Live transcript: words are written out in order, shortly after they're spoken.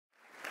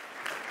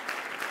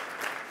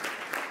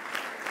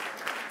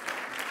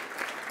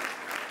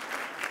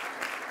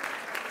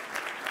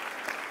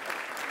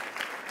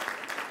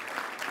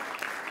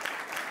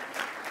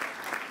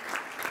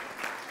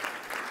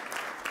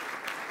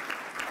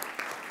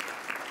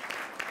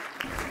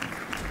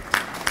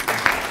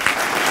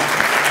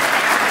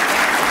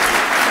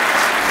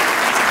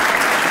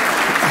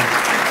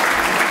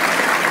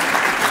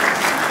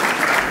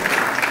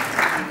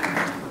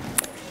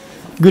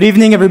Good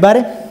evening,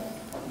 everybody.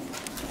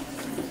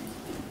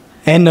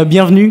 And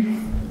bienvenue,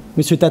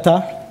 Monsieur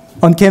Tata,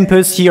 on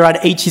campus here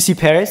at HEC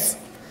Paris.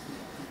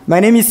 My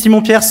name is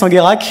Simon-Pierre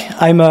Sanguerac.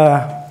 I'm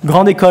a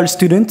Grande École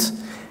student,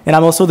 and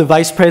I'm also the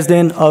Vice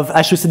President of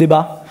HEC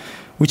Débat,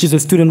 which is a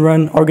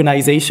student-run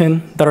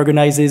organization that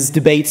organizes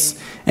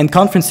debates and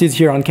conferences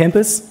here on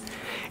campus.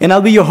 And I'll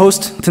be your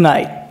host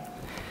tonight.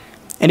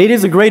 And it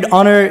is a great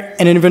honor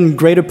and an even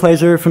greater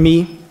pleasure for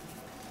me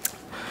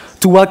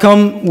to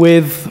welcome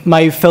with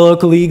my fellow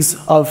colleagues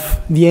of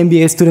the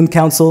MBA Student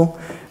Council,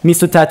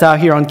 Mr. Tata,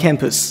 here on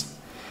campus.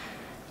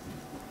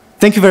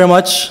 Thank you very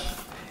much.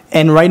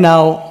 And right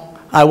now,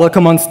 I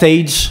welcome on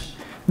stage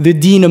the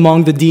Dean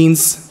among the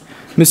Deans,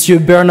 Monsieur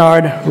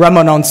Bernard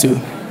Ramanantsoa.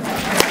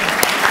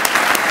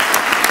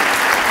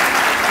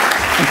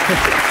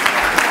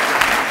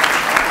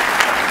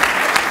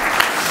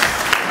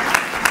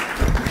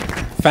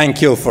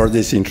 Thank you for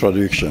this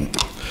introduction.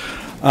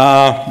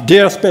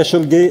 Dear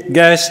special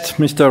guest,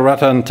 Mr.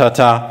 Ratan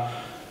Tata,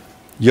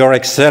 Your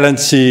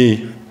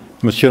Excellency,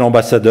 Monsieur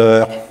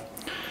l'Ambassadeur,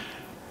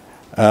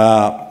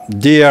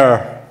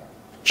 dear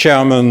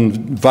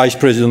Chairman, Vice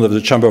President of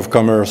the Chamber of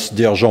Commerce,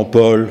 dear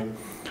Jean-Paul,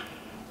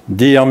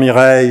 dear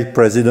Mireille,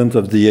 President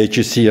of the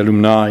HEC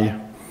Alumni,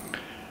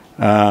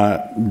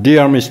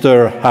 dear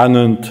Mr.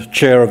 Anand,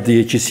 Chair of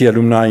the HEC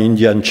Alumni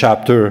Indian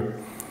Chapter,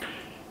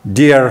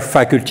 dear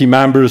faculty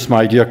members,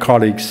 my dear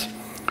colleagues,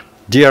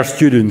 dear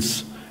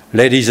students,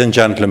 ladies and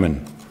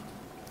gentlemen.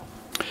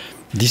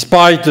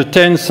 Despite the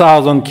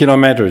 10,000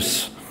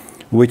 kilometers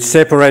which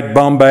separate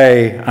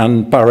Bombay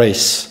and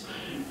Paris,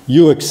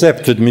 you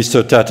accepted,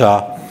 Mr.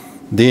 Tata,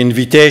 the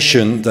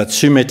invitation that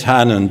Sumit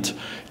Anand,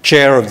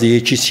 Chair of the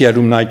HEC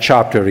Alumni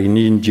Chapter in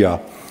India,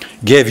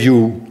 gave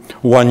you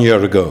 1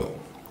 year ago.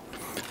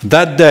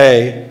 That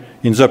day,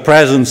 in the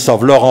presence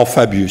of Laurent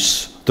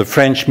Fabius, the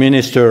French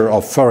Minister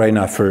of Foreign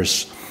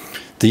Affairs,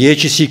 the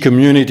HEC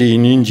community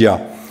in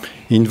India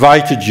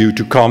invited you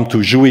to come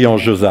to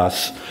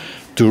Jouy-en-Josas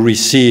to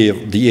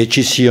receive the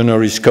HEC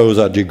Honoris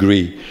Causa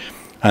degree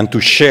and to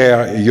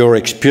share your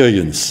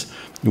experience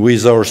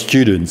with our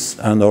students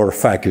and our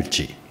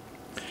faculty.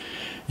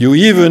 You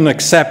even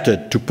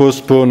accepted to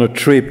postpone a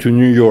trip to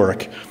New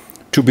York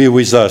to be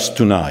with us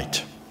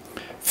tonight.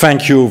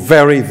 Thank you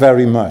very,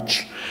 very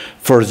much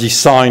for this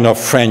sign of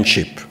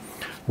friendship,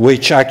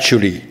 which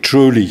actually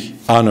truly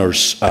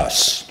honors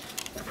us.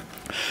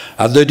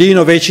 As the Dean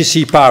of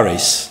HEC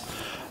Paris,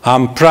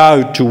 I'm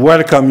proud to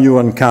welcome you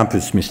on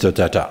campus, Mr.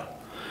 Tata.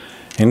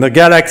 In the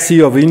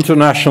galaxy of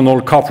international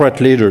corporate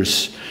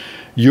leaders,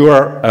 you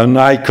are an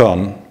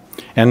icon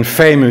and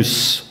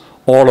famous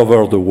all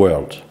over the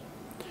world.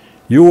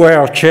 You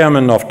were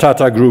chairman of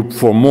Tata Group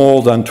for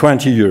more than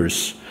 20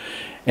 years,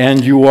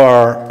 and you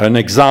are an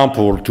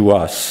example to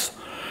us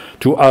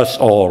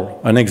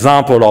all, an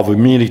example of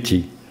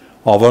humility,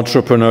 of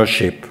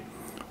entrepreneurship,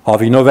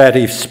 of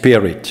innovative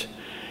spirit,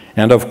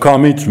 and of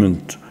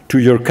commitment to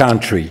your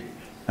country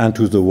and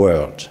to the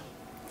world.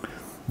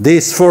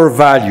 These four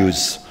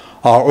values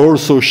are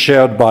also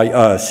shared by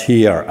us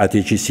here at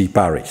HEC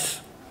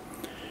Paris.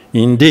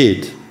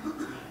 Indeed,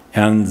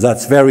 and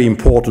that's a very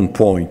important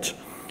point,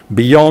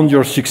 beyond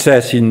your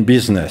success in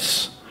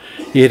business,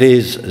 it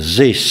is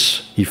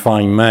this, if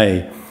I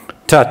may,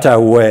 Tata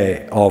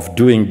way of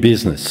doing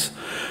business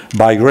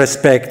by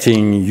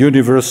respecting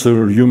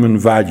universal human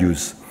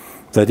values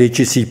that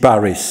HEC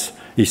Paris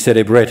is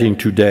celebrating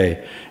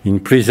today in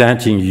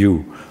presenting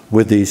you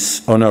with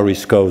this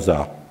Honoris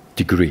Causa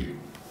degree.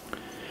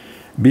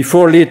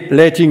 Before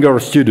letting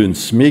our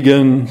students,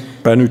 Megan,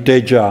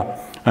 Panuteja,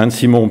 and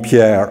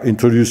Simon-Pierre,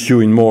 introduce you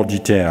in more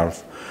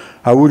details,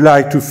 I would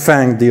like to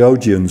thank the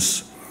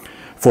audience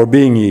for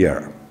being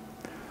here.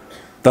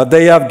 That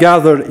they have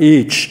gathered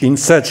each in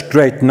such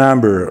great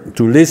number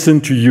to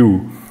listen to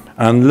you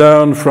and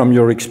learn from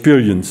your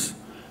experience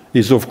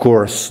is, of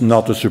course,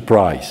 not a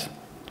surprise.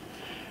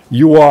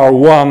 You are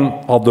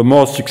one of the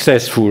most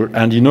successful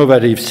and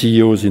innovative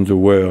CEOs in the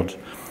world,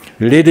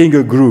 leading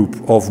a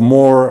group of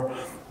more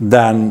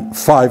than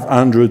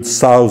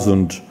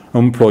 500,000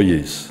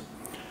 employees.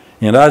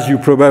 And as you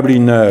probably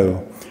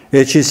know,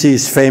 HEC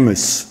is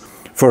famous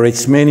for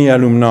its many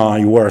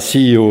alumni who are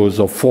CEOs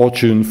of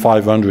Fortune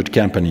 500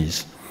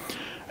 companies.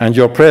 And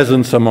your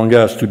presence among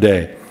us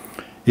today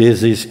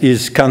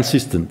is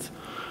consistent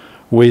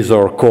with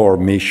our core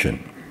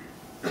mission.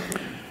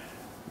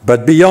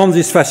 But beyond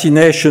this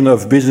fascination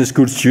of business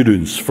school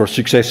students for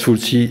successful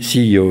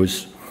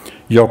CEOs,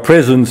 your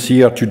presence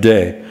here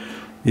today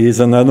is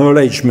an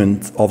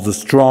acknowledgement of the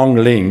strong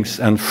links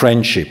and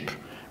friendship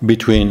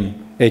between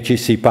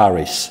HEC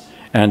Paris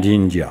and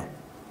India.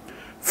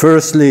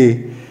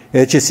 Firstly,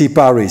 HEC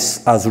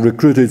Paris has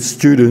recruited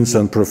students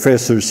and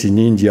professors in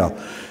India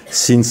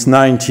since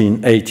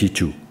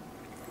 1982.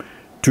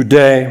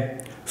 Today,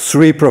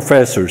 3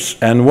 professors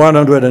and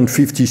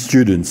 150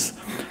 students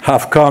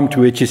have come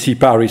to HEC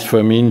Paris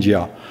from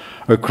India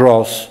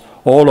across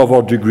all of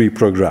our degree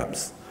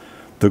programs,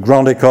 the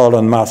Grande École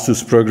and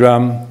Master's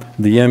program,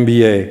 the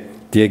MBA,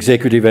 the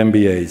Executive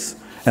MBAs,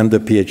 and the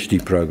PhD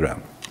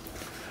program.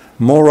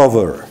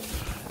 Moreover,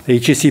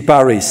 HEC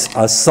Paris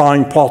has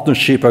signed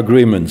partnership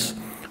agreements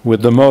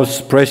with the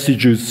most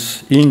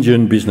prestigious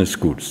Indian business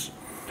schools,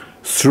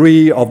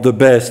 3 of the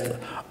best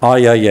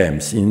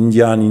IIMs,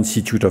 Indian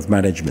Institute of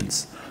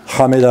Management,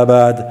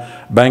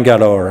 Ahmedabad,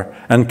 Bangalore,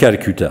 and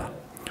Calcutta,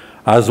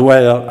 as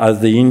well as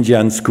the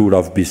Indian School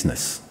of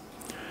Business,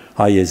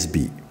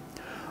 ISB.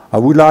 I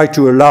would like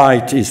to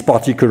highlight in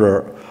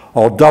particular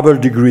our double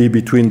degree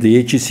between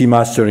the HEC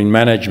Master in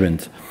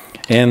Management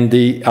and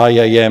the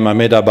IIM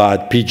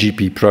Ahmedabad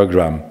PGP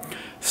program,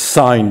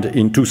 signed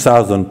in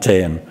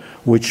 2010,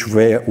 which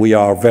we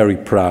are very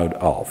proud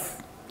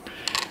of.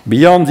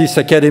 Beyond these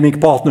academic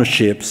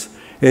partnerships,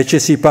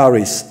 HEC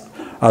Paris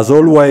has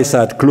always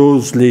had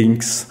close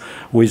links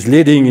with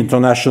leading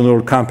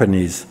international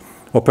companies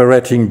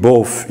operating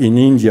both in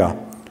India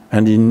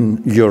and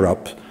in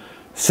Europe,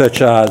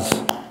 such as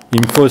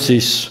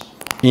Infosys,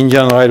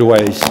 Indian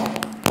Railways,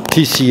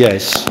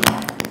 TCS,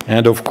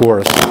 and of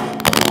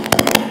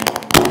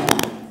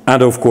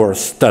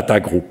course,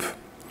 Tata Group.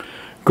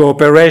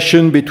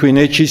 Cooperation between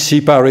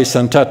HEC Paris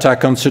and Tata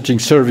Consulting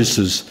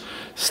Services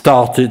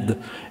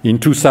started in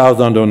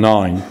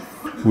 2009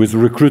 with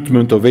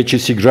recruitment of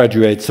HEC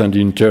graduates and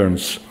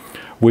interns,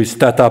 with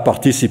Tata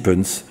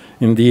participants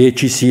in the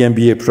HEC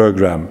MBA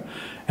program,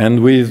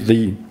 and with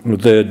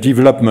the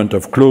development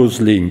of close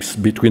links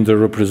between the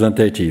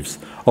representatives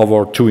of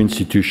our 2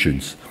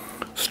 institutions,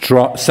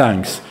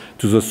 thanks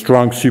to the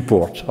strong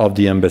support of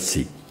the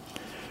Embassy.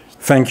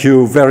 Thank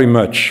you very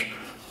much,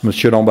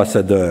 Monsieur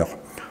l'Ambassadeur,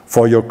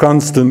 for your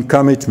constant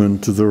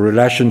commitment to the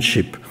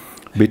relationship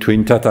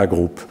between Tata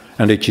Group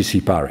and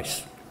HEC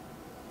Paris.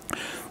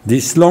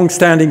 This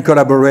long-standing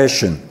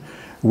collaboration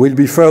will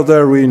be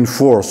further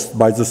reinforced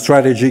by the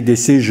strategic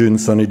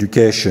decisions on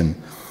education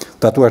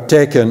that were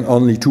taken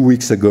only 2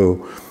 weeks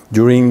ago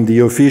during the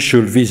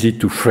official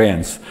visit to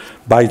France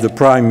by the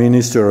Prime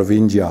Minister of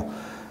India,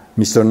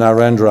 Mr.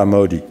 Narendra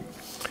Modi.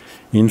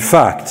 In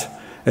fact,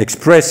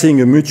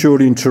 expressing a mutual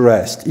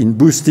interest in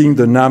boosting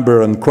the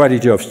number and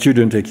quality of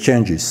student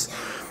exchanges,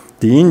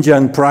 the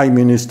Indian Prime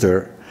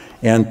Minister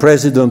and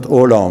President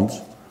Hollande,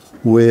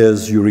 who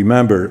is, you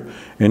remember,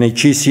 an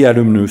HEC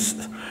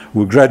alumnus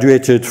who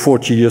graduated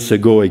 40 years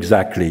ago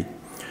exactly,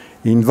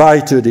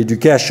 invited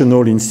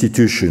educational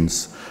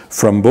institutions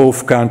from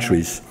both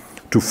countries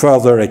to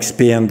further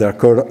expand their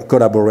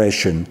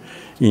collaboration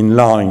in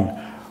line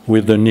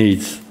with the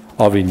needs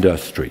of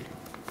industry.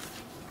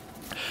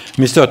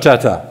 Mr.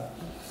 Tata,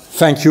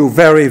 thank you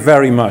very,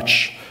 very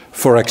much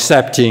for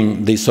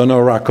accepting this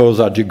Honoris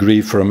Causa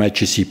degree from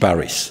HEC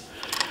Paris.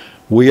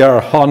 We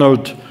are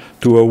honored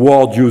to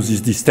award you this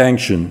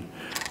distinction,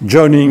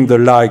 joining the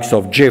likes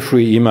of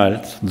Jeffrey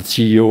Immelt, the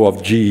CEO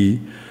of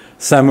GE,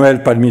 Samuel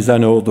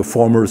Palmisano, the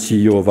former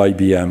CEO of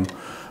IBM,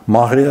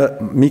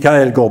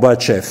 Mikhail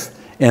Gorbachev,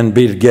 and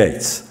Bill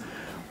Gates.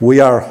 We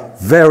are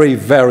very,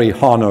 very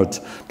honored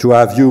to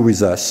have you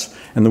with us,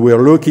 and we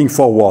are looking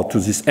forward to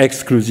this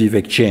exclusive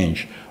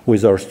exchange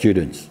with our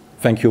students.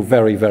 Thank you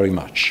very, very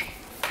much.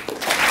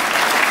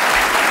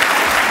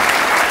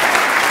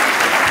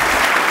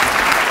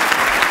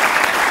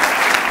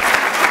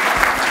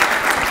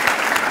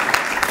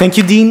 Thank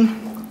you, Dean.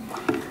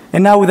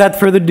 And now, without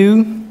further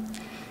ado,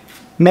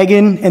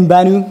 Megan and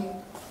Banu,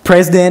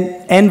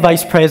 President and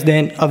Vice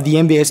President of the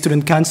MBA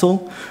Student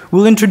Council,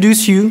 will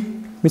introduce you,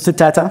 Mr.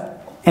 Tata,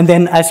 and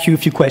then ask you a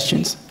few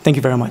questions. Thank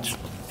you very much.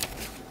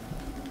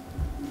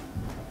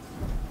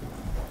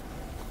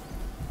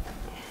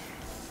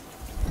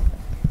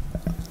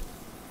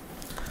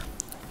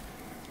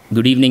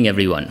 Good evening,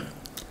 everyone.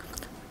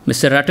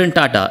 Mr. Ratan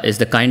Tata is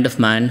the kind of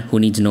man who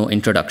needs no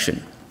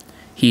introduction.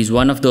 He is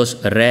one of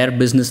those rare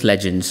business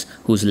legends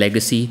whose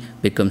legacy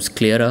becomes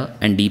clearer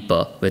and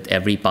deeper with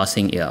every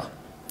passing year.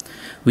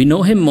 We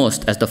know him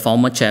most as the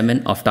former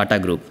chairman of Tata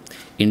Group,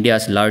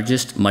 India's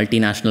largest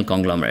multinational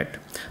conglomerate,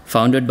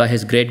 founded by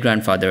his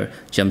great-grandfather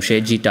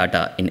Jamshedji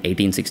Tata in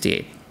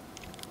 1868.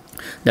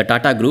 The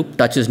Tata Group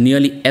touches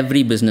nearly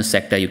every business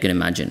sector you can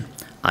imagine: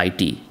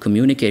 IT,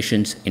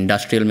 communications,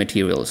 industrial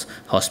materials,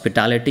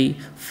 hospitality,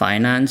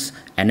 finance,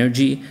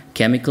 energy,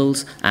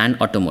 chemicals, and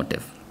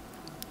automotive.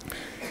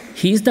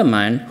 He's the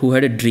man who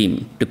had a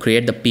dream to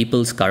create the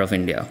people's car of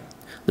India,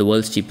 the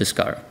world's cheapest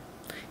car.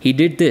 He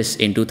did this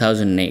in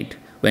 2008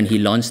 when he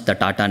launched the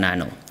Tata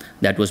Nano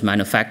that was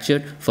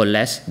manufactured for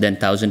less than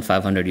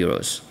 1,500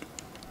 euros.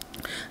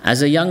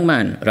 As a young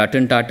man,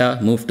 Ratan Tata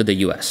moved to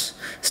the US,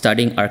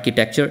 studying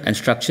architecture and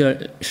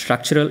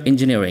structural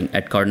engineering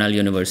at Cornell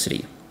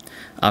University.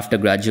 After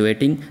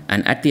graduating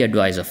and at the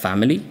advice of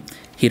family,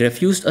 he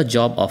refused a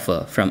job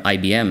offer from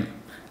IBM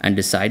and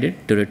decided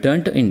to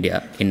return to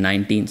India in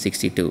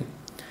 1962.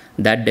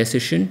 That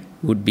decision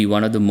would be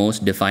one of the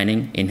most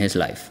defining in his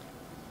life.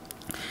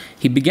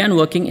 He began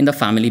working in the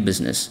family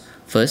business,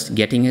 first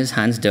getting his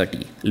hands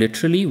dirty,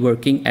 literally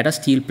working at a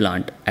steel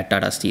plant at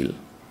Tata Steel.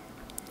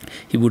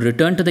 He would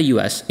return to the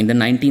US in the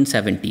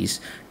 1970s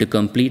to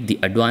complete the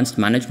advanced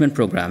management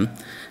program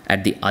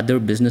at the other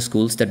business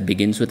schools that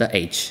begins with a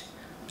H,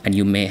 and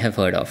you may have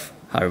heard of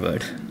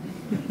Harvard.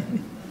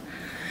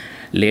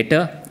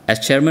 Later, As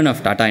chairman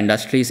of Tata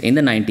Industries in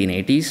the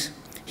 1980s,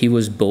 he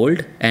was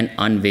bold and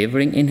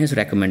unwavering in his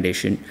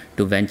recommendation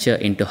to venture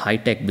into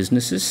high-tech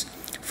businesses,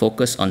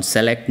 focus on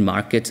select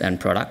markets and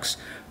products,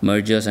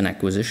 mergers and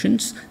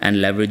acquisitions, and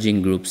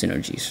leveraging group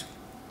synergies.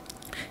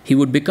 He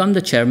would become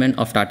the chairman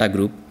of Tata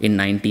Group in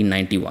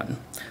 1991,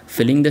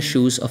 filling the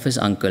shoes of his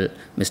uncle,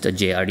 Mr.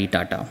 J.R.D.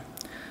 Tata.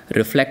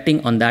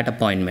 Reflecting on that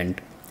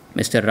appointment,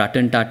 Mr.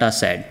 Ratan Tata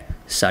said,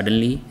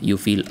 "Suddenly you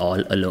feel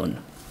all alone."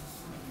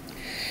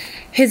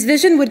 His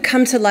vision would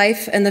come to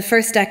life in the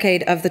first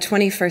decade of the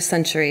 21st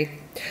century,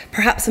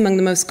 perhaps among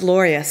the most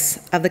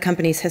glorious of the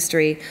company's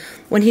history,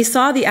 when he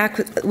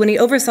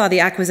oversaw the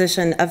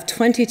acquisition of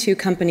 22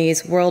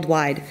 companies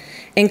worldwide,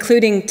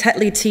 including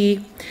Tetley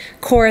Tea,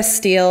 Chorus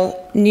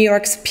Steel, New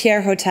York's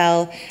Pierre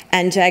Hotel,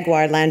 and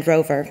Jaguar Land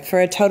Rover, for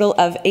a total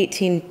of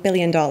 $18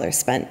 billion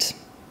spent.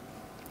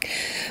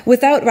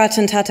 Without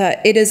Ratan Tata,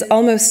 it is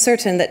almost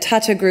certain that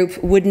Tata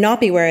Group would not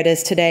be where it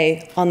is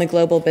today on the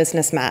global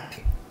business map.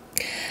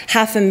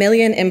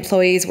 500,000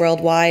 employees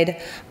worldwide,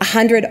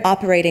 100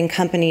 operating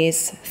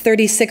companies,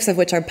 36 of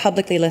which are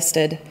publicly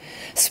listed,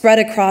 spread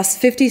across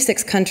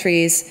 56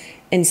 countries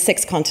in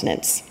 6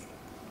 continents.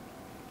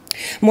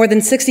 More than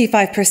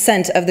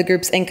 65% of the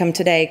group's income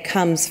today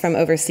comes from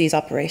overseas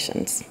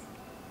operations.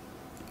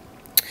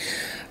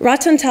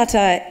 Ratan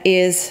Tata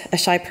is a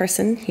shy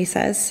person, he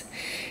says.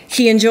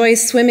 He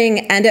enjoys swimming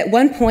and at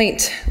one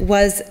point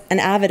was an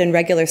avid and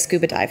regular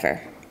scuba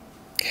diver.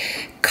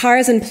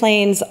 Cars and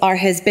planes are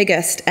his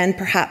biggest and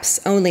perhaps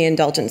only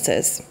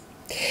indulgences.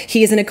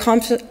 He is an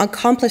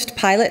accomplished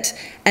pilot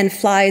and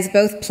flies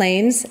both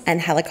planes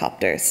and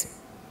helicopters.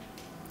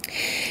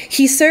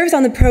 He serves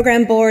on the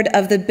program board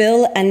of the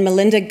Bill and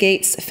Melinda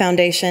Gates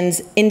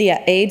Foundation's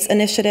India AIDS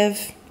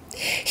Initiative.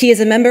 He is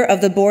a member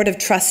of the Board of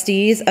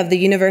Trustees of the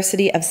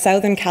University of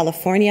Southern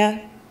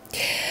California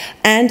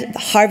and the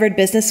Harvard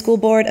Business School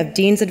Board of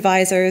Dean's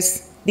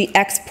Advisors, the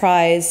X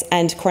Prize,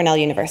 and Cornell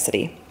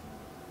University.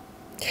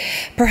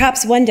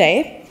 Perhaps one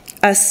day,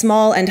 a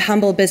small and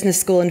humble business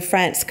school in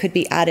France could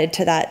be added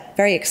to that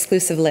very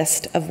exclusive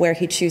list of where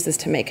he chooses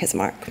to make his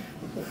mark.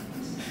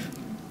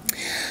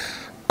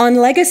 On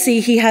legacy,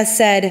 he has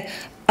said,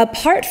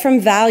 "Apart from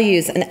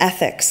values and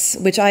ethics,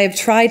 which I have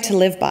tried to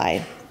live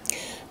by,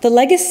 the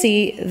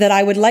legacy that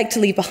I would like to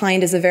leave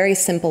behind is a very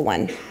simple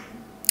one,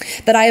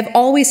 that I have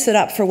always stood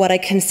up for what I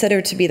consider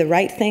to be the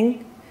right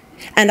thing,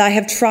 and I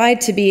have tried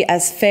to be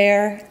as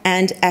fair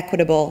and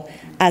equitable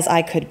as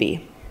I could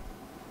be."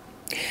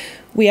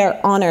 We are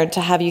honored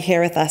to have you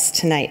here with us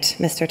tonight,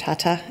 Mr.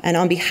 Tata, and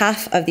on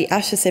behalf of the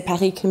HEC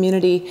Paris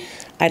community,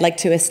 I'd like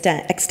to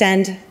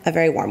extend a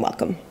very warm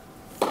welcome.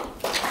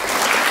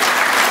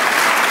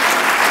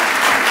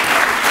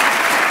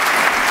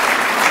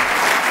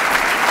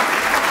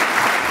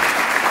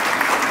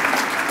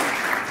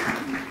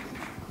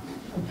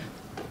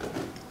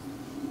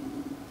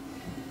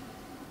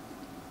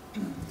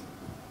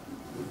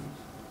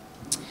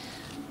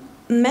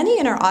 Many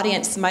in our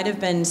audience might have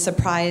been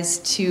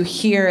surprised to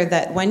hear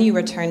that when you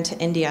returned to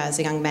India as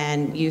a young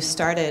man, you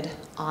started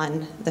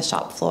on the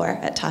shop floor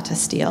at Tata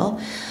Steel.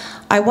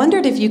 I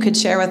wondered if you could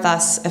share with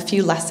us a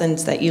few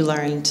lessons that you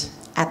learned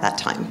at that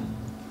time.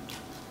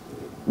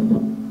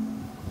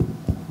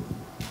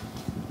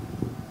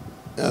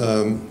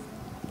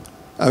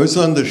 I was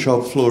on the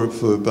shop floor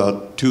for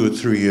about 2 or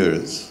 3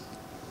 years.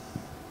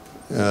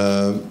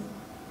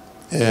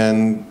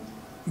 And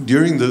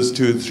during those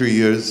 2 or 3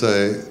 years,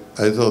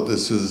 I thought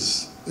this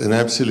was an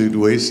absolute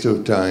waste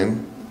of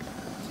time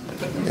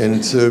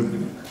and served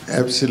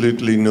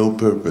absolutely no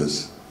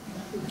purpose.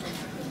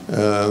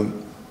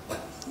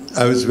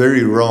 I was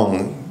very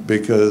wrong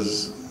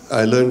because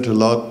I learned a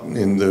lot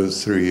in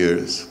those 3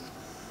 years.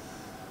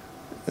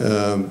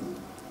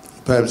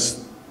 Perhaps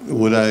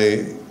what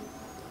I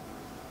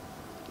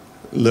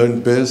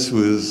learned best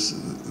was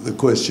the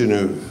question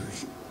of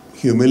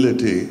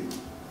humility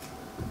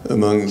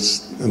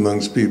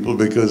amongst people,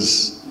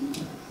 because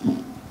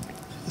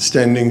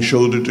standing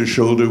shoulder to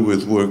shoulder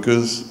with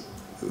workers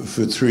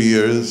for 3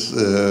 years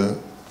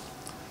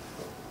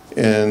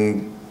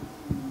and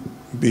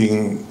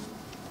being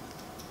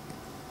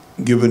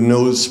given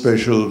no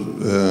special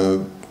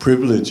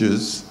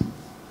privileges,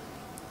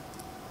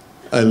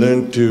 I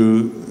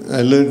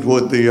learned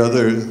what the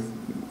other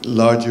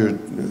larger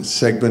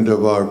segment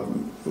of our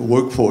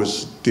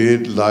workforce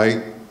did,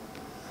 like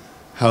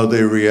how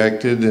they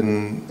reacted,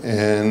 and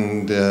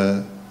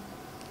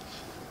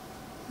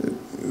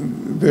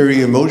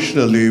very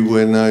emotionally,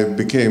 when I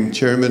became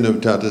chairman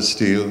of Tata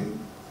Steel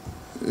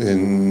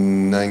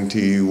in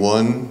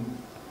 '91,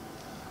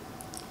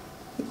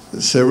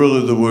 several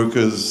of the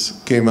workers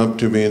came up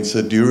to me and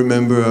said, "Do you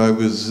remember I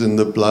was in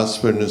the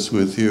blast furnace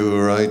with you,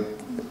 or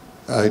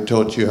I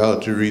taught you how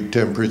to read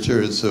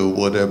temperatures or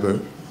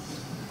whatever?"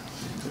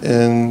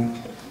 And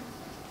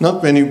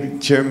not many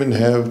chairmen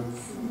have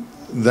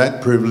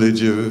that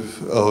privilege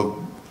of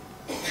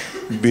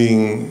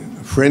being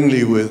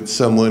friendly with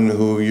someone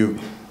who you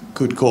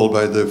could call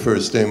by their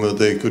first name, or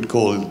they could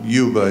call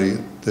you by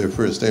their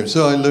first name.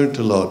 So I learned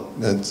a lot.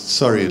 And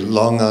sorry,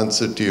 long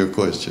answer to your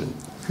question.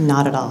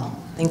 Not at all.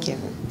 Thank you.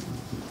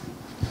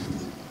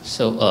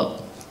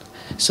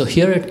 So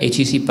here at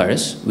HEC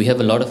Paris, we have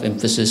a lot of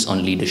emphasis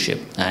on leadership,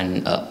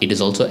 and it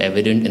is also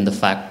evident in the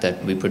fact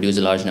that we produce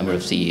a large number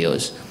of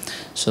CEOs.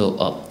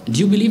 So do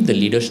you believe the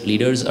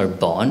leaders are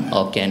born,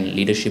 or can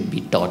leadership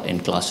be taught in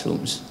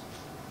classrooms?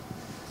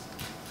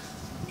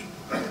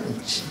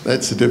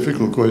 That's a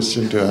difficult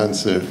question to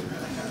answer,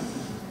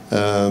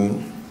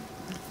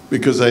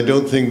 because I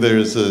don't think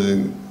there's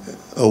a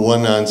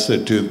one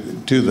answer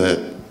to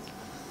that.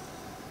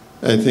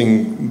 I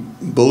think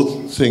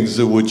both things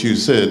of what you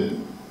said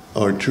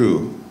are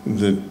true.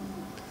 That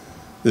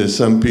there's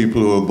some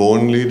people who are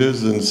born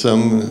leaders and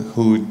some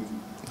who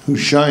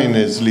shine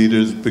as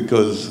leaders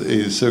because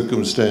a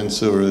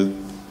circumstance or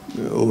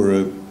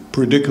a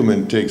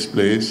predicament takes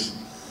place,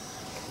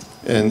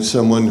 and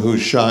someone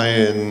who's shy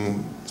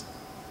and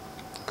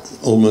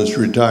almost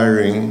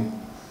retiring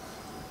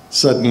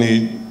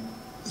suddenly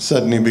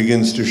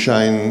begins to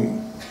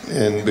shine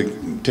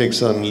and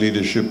takes on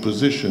leadership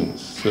positions.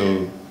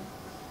 So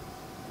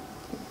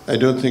I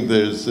don't think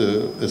there's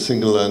a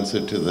single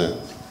answer to that.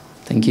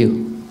 Thank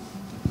you.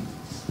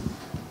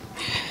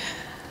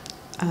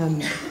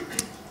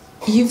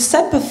 You've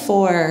said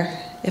before,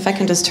 if I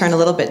can just turn a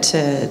little bit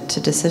to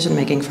decision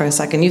making for a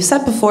second, you've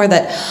said before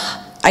that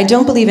I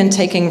don't believe in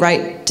taking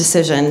right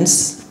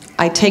decisions.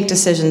 I take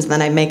decisions,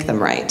 then I make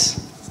them right.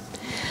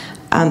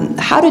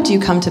 How did you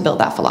come to build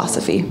that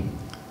philosophy?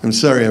 I'm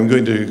sorry, I'm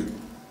going to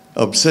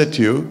upset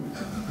you,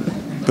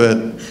 but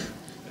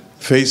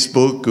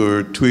Facebook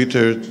or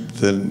Twitter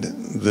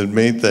that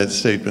made that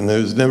statement,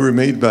 it was never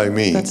made by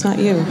me. That's not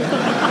you.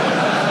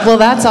 Well,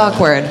 that's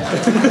awkward.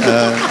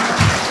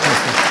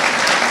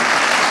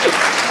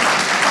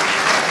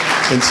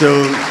 And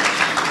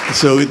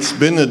so it's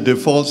been a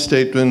default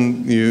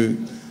statement.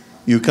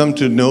 You come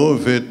to know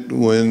of it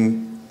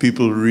when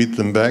people read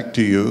them back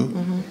to you.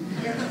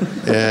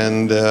 Mm-hmm.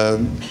 And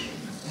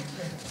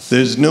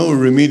there's no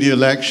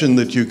remedial action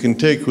that you can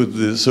take with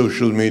the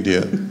social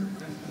media.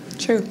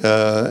 True.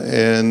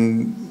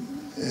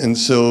 And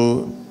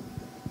so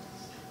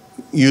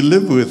you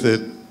live with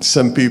it.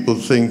 Some people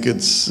think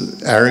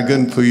it's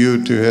arrogant for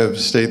you to have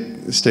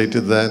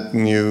stated that,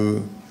 and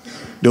you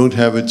don't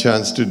have a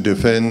chance to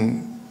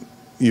defend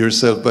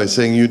yourself by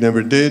saying you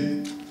never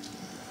did.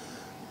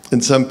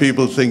 And some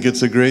people think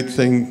it's a great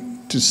thing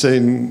to say,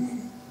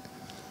 and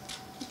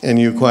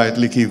you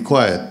quietly keep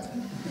quiet.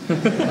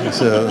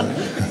 So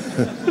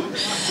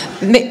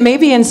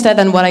maybe instead,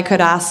 then what I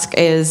could ask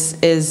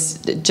is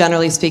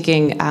generally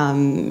speaking,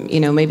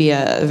 maybe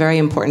a very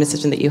important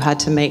decision that you had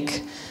to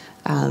make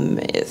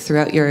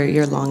throughout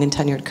your long and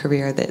tenured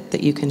career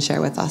that you can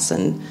share with us,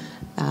 and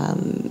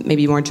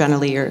maybe more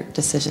generally your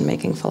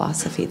decision-making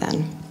philosophy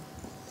then.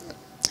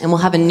 And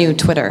we'll have a new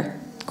Twitter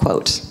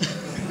quote.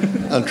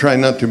 I'll try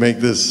not to make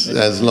this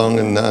as long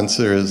an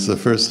answer as the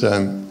first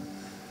time.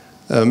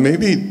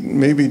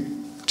 Maybe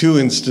two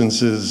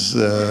instances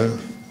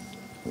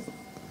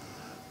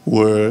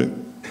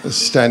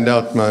stand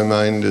out in my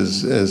mind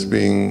as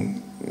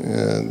being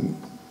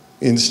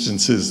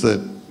instances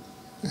that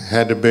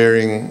had a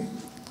bearing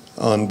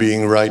on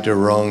being right or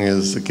wrong,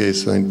 as the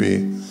case might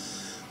be.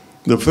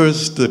 The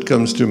first that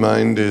comes to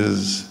mind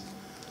is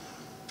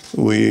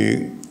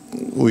we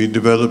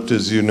developed,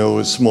 as you know,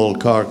 a small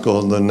car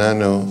called the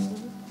Nano.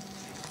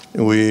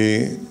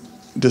 We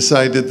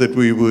decided that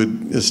we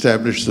would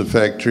establish the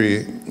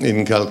factory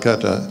in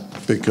Calcutta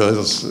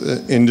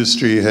because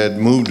industry had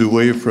moved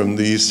away from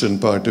the eastern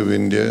part of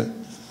India,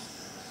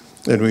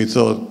 and we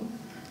thought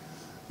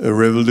a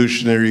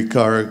revolutionary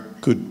car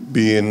could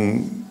be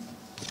in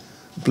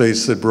a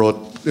place that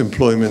brought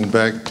employment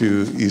back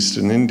to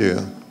eastern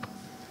India.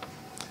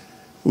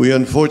 We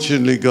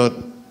unfortunately got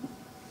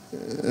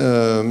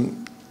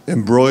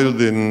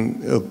embroiled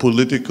in a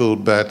political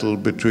battle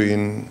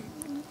between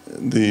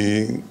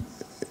the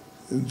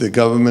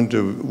government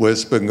of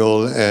West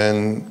Bengal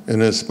and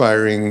an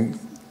aspiring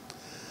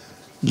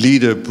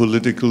leader,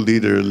 political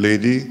leader, a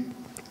lady,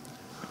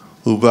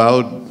 who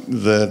vowed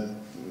that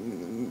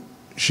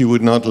she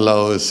would not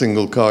allow a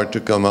single car to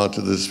come out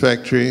of this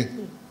factory.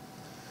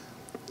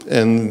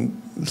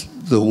 And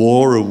the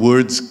war of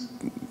words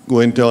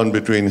went on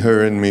between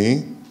her and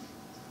me.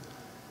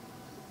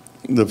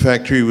 The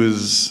factory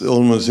was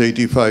almost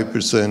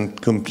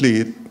 85%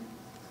 complete,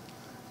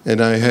 and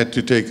I had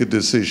to take a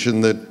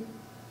decision that,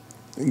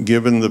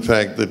 given the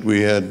fact that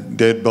we had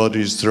dead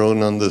bodies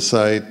thrown on the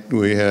site,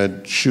 we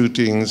had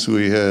shootings,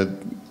 we had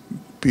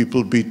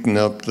people beaten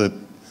up, that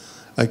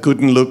I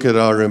couldn't look at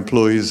our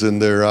employees in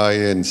their eye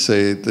and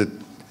say that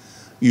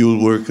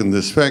you'll work in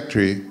this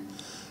factory.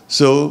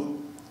 So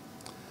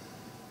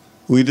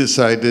we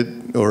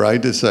decided, or I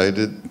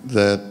decided,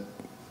 that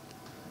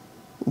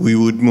we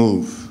would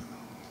move.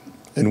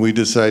 And we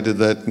decided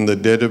that in the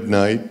dead of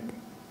night,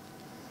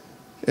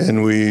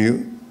 and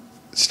we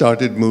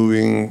started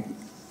moving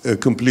a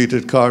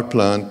completed car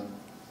plant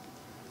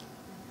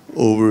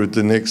over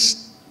the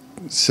next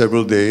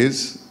several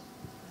days.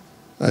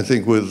 I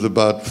think with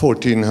about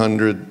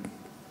 1,400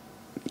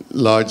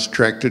 large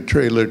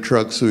tractor-trailer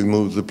trucks, we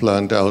moved the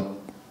plant out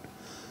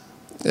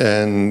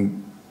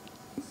and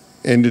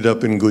ended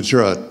up in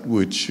Gujarat,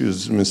 which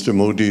is Mr.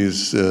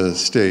 Modi's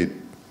state.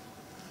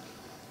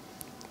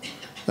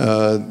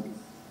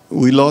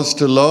 We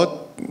lost a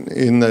lot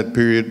in that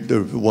period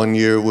of 1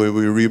 year where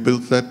we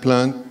rebuilt that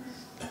plant.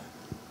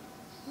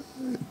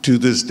 To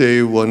this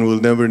day, one will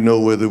never know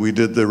whether we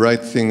did the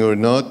right thing or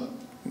not.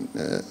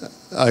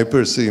 I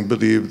personally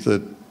believe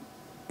that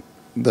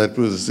that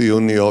was the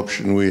only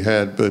option we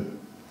had, but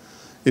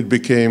it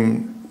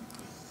became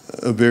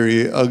a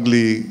very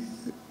ugly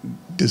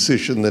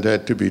decision that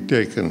had to be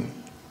taken.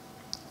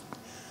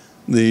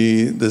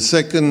 The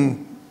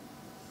second,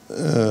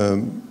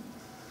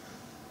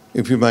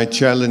 if you might,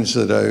 challenge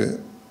that I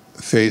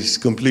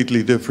faced,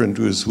 completely different,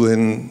 was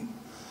when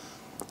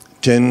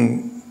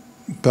 10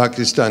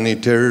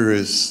 Pakistani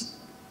terrorists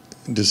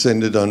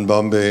descended on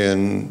Bombay,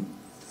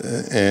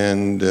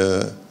 and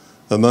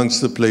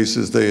amongst the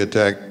places they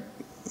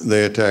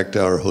attacked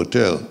our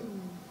hotel.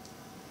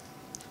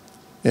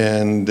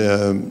 And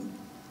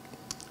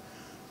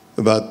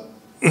about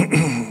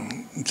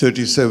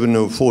 37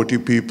 or 40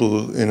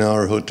 people in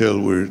our hotel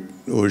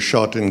were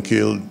shot and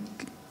killed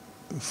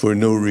for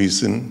no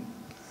reason.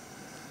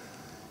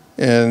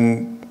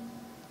 And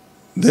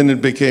then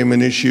it became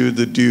an issue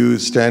that do you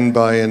stand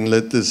by and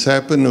let this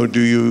happen, or do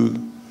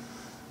you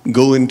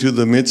go into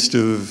the midst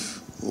of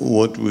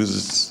what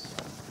was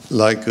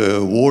like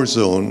a war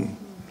zone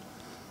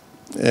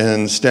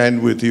and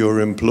stand with your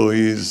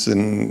employees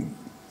and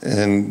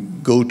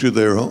go to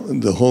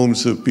the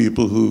homes of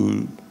people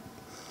who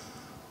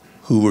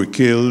were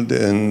killed,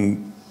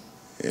 and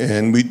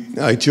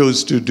I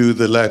chose to do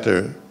the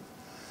latter,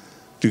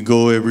 to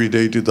go every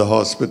day to the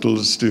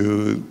hospitals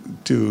to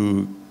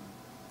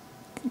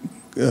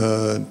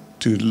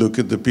look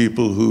at the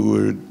people who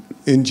were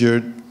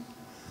injured.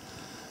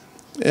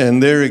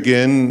 And there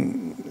again,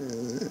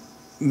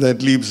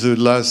 that leaves a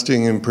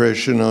lasting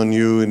impression on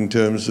you in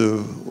terms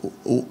of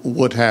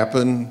what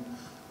happened,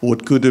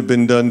 what could have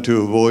been done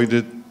to avoid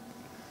it,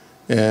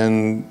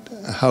 and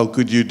how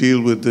could you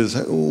deal with this?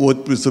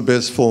 What was the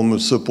best form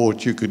of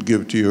support you could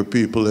give to your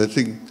people? I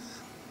think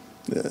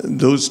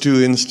those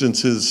two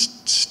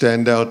instances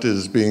stand out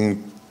as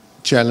being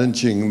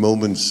challenging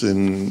moments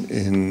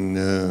in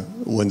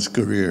one's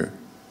career.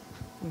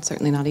 It's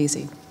certainly not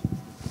easy.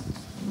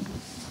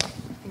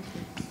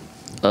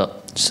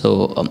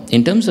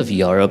 In terms of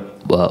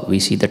Europe, we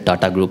see that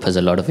Tata Group has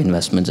a lot of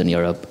investments in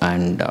Europe,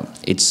 and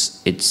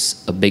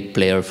it's a big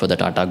player for the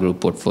Tata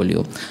Group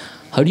portfolio.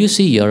 How do you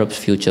see Europe's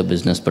future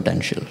business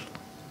potential?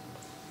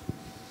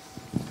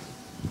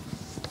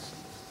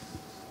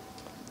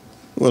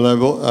 Well,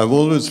 I've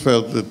always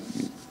felt that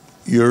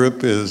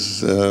Europe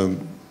is a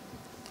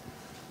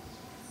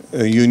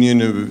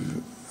union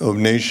of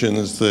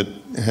nations that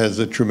has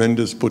a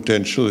tremendous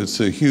potential. It's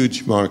a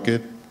huge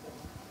market.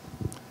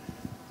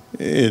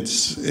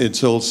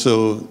 It's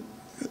also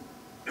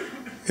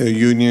a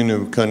union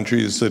of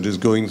countries that is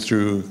going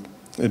through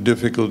a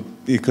difficult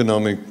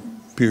economic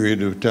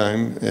period of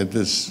time at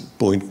this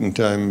point in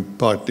time,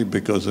 partly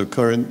because of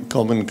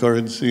common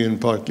currency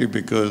and partly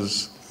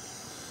because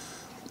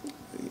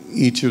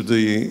each of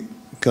the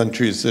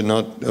countries are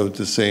not of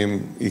the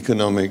same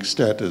economic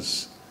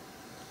status.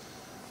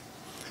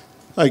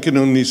 I can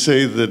only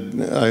say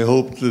that I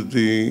hope that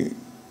the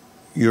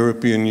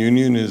European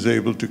Union is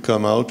able to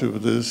come out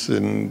of this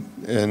and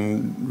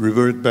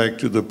revert back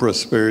to the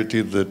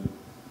prosperity that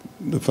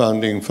the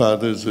founding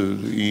fathers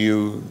of the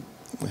EU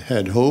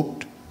had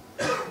hoped,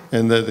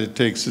 and that it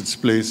takes its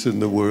place in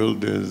the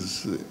world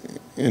as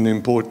an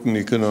important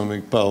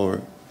economic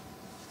power.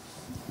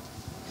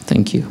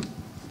 Thank you.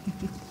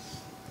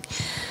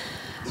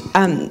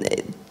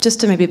 Just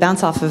to maybe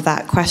bounce off of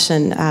that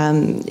question,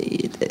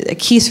 a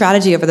key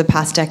strategy over the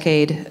past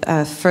decade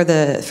for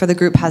the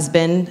group has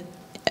been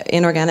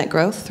inorganic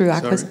growth through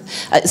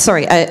acquisitions.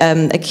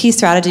 A key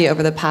strategy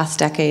over the past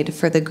decade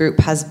for the group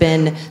has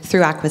been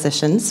through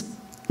acquisitions.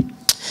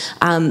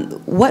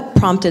 What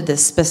prompted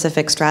this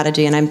specific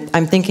strategy? And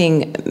I'm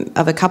thinking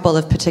of a couple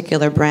of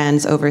particular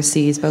brands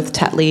overseas, both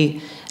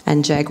Tetley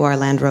and Jaguar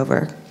Land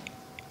Rover.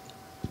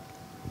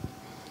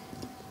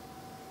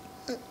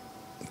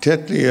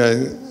 Tetley,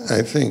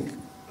 I think,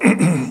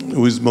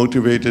 was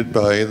motivated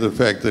by the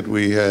fact that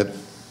we had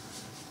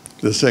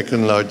the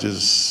second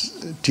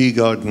largest tea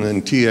garden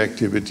and tea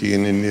activity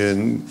in India,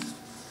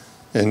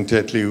 and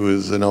Tetley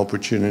was an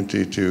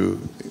opportunity to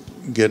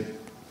get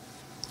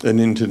an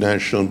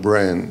international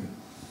brand.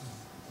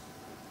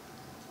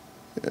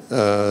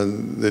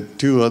 The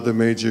two other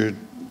major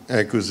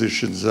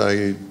acquisitions,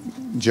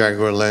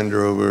 Jaguar Land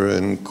Rover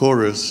and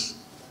Chorus,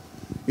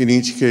 in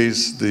each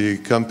case, the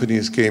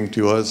companies came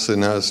to us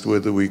and asked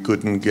whether we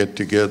couldn't get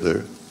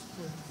together.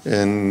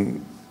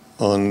 And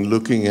on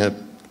looking at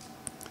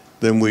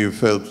them, we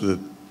felt that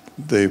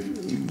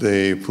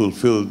they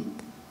fulfilled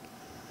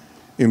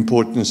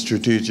important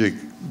strategic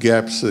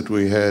gaps that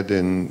we had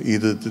in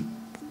either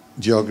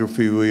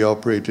geography we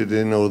operated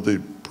in or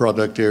the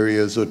product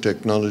areas or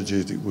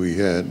technology that we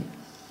had,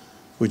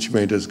 which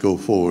made us go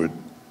forward.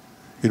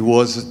 It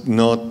was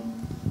not,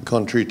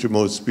 contrary to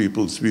most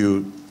people's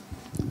view,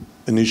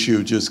 an issue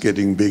of just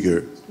getting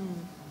bigger.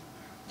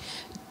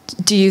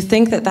 Do you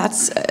think that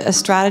that's a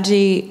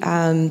strategy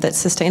that's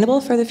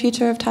sustainable for the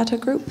future of Tata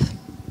Group,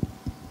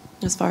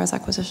 as far as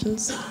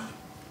acquisitions?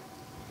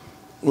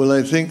 Well,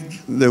 I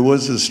think there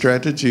was a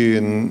strategy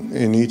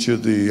in each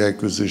of the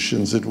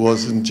acquisitions. It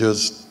wasn't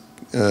just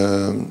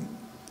a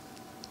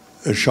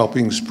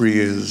shopping spree,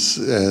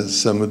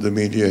 as some of the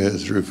media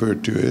has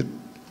referred to it.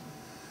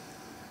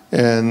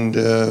 And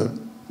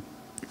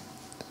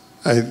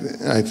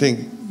I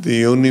think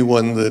the only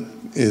one that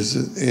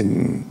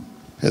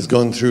has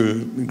gone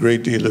through a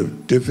great deal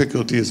of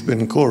difficulty has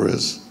been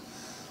Chorus,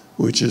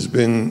 which has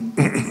been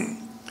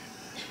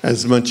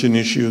as much an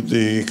issue of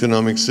the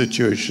economic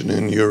situation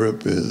in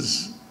Europe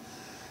as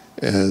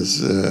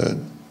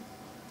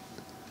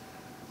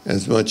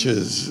much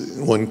as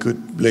one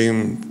could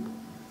blame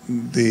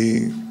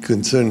the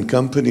concerned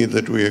company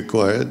that we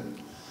acquired.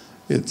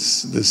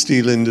 It's the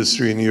steel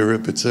industry in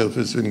Europe itself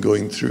has been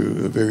going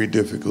through a very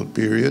difficult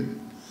period,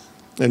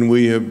 and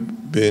we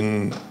have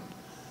been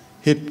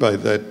hit by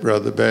that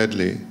rather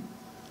badly.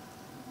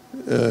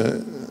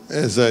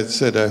 As I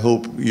said, I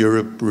hope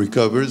Europe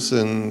recovers,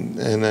 and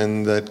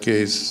in that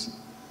case,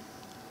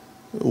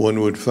 one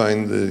would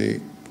find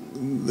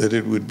that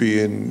it would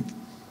be an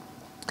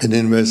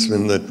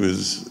investment that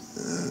was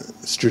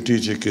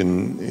strategic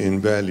in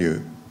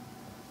value.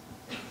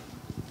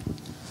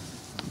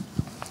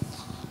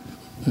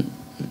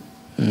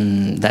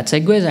 That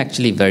segues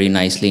actually very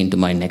nicely into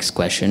my next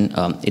question.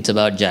 It's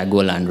about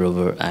Jaguar Land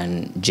Rover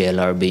and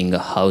JLR being a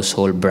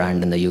household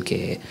brand in the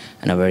UK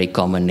and a very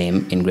common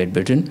name in Great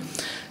Britain.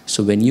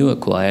 So when you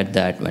acquired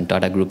that, when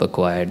Tata Group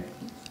acquired,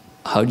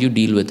 how do you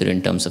deal with it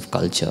in terms of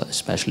culture,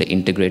 especially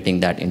integrating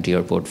that into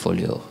your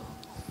portfolio?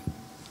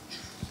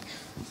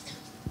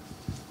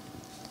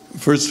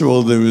 First of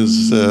all, there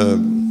was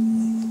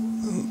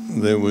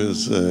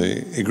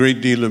a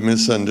great deal of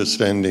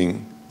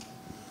misunderstanding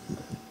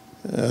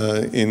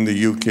in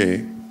the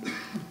UK.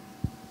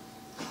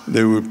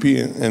 There were,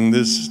 and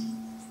this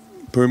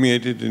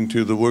permeated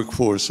into the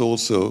workforce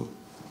also.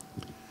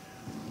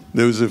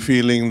 There was a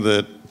feeling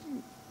that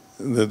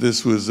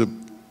this was a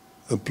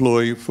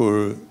ploy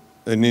for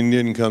an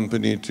Indian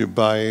company to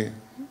buy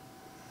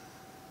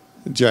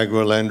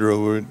Jaguar Land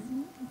Rover,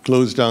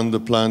 close down the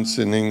plants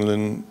in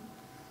England,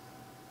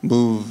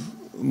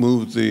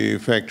 move the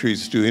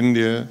factories to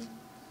India,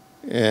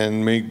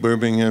 and make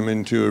Birmingham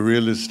into a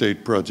real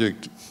estate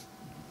project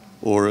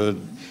or a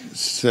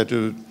set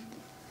of,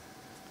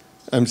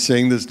 I'm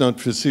saying this not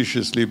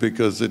facetiously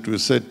because it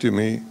was said to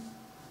me,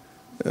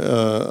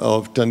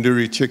 of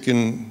tandoori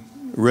chicken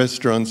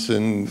restaurants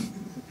in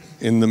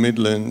the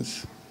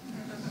Midlands.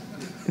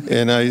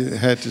 And I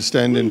had to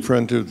stand in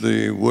front of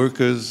the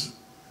workers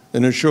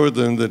and assure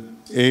them that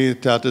A,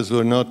 Tatas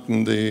were not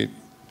in the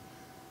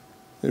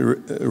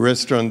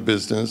restaurant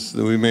business.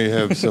 We may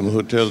have some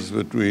hotels,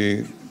 but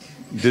we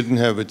didn't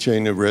have a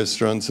chain of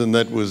restaurants, and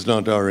that was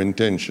not our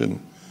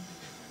intention.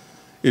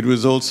 It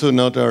was also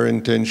not our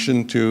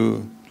intention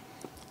to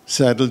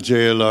saddle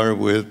JLR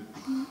with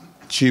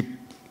cheap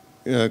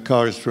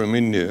cars from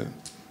India.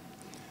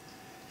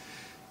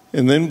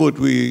 And then what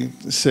we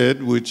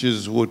said, which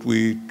is what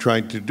we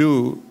tried to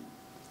do,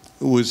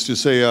 was to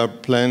say our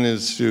plan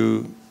is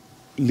to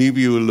leave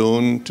you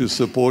alone, to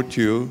support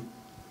you,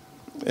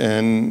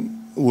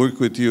 and work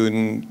with you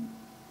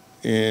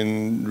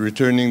in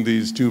returning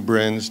these two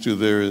brands to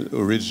their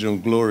original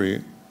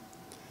glory.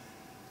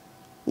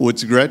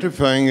 What's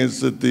gratifying is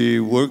that the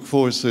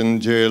workforce in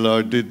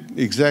JLR did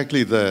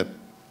exactly that.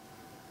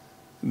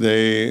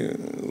 They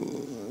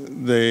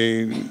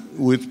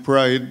with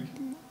pride,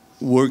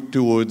 worked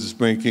towards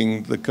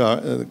making the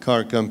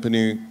car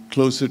company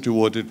closer to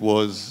what it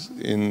was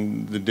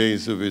in the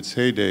days of its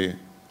heyday.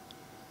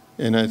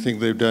 And I think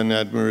they've done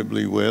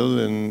admirably well,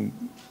 and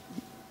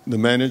the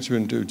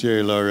management of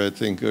JLR, I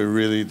think, are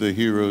really the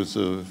heroes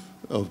of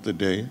the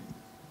day.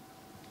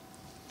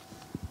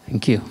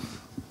 Thank you.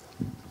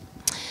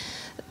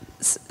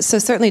 So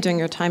certainly during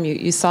your time,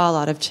 you saw a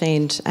lot of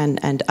change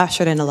and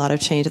ushered in a lot of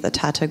change at the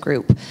Tata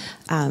Group.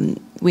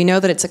 We know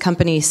that it's a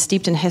company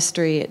steeped in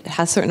history. It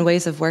has certain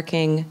ways of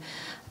working.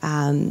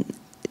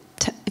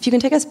 If you can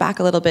take us back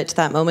a little bit to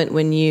that moment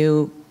when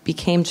you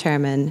became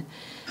chairman,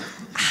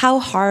 how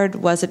hard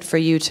was it for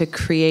you to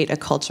create a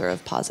culture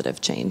of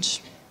positive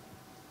change?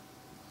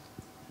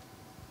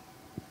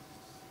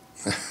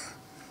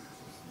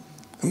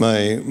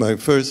 My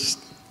first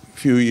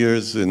few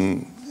years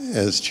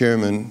as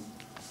chairman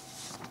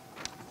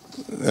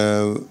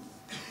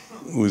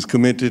was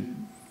committed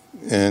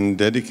and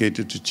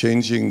dedicated to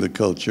changing the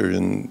culture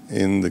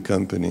in the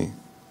company.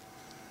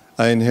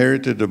 I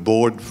inherited a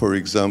board, for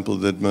example,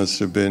 that must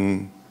have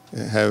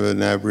have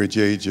an average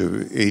age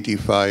of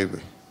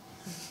 85.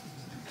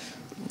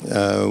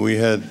 We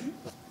had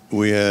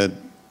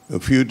a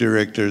few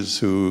directors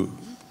who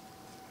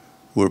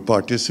were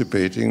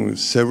participating.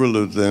 Several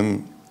of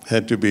them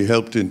had to be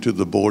helped into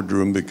the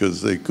boardroom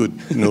because they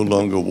could no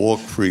longer walk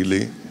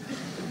freely.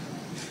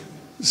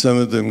 Some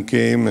of them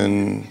came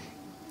and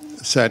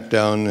sat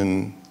down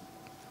and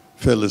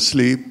fell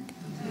asleep.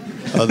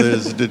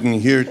 Others didn't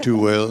hear too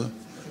well.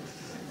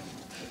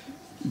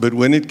 But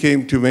when it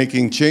came to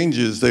making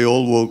changes, they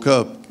all woke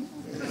up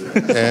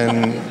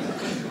and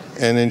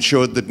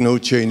ensured that no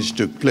change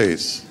took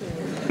place.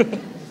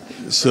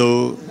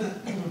 So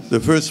the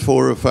first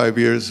 4 or 5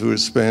 years were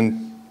spent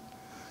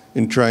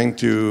in trying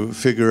to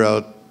figure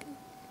out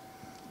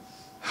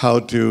how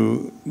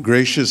to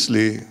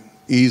graciously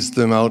ease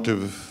them out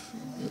of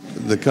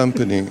the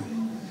company.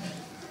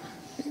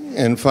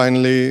 And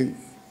finally,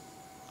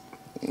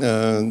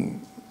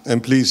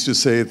 I'm pleased to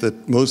say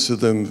that most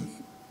of them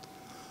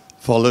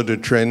followed a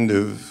trend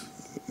of,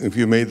 if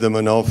you made them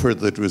an offer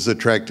that was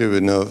attractive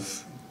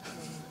enough,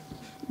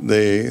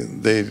 they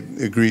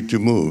agreed to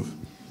move.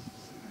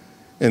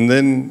 And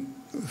then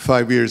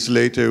 5 years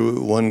later,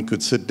 one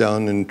could sit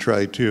down and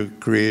try to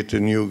create a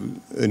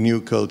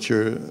new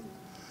culture,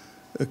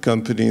 a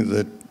company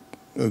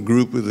a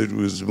group that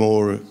was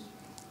more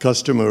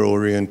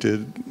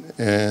customer-oriented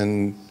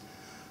and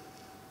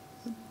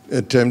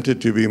attempted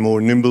to be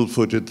more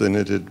nimble-footed than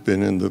it had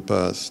been in the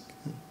past.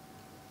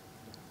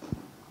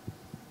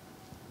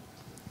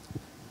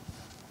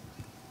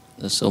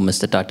 So,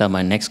 Mr. Tata,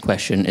 my next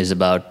question is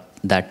about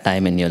that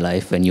time in your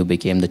life when you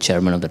became the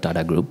chairman of the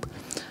Tata Group.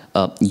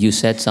 You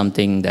said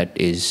something that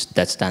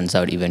stands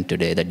out even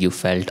today, that you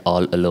felt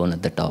all alone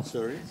at the top.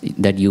 Sorry?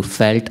 That you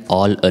felt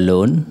all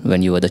alone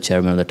when you were the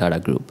chairman of the Tata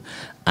Group.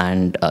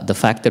 And the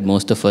fact that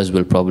most of us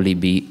will probably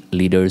be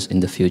leaders in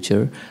the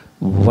future,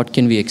 what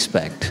can we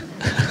expect?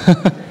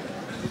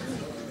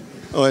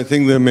 Oh, I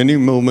think there are many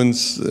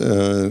moments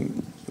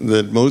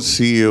that most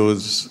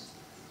CEOs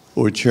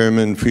or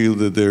chairmen feel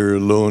that they're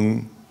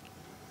alone.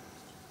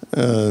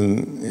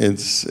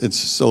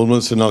 It's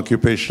almost an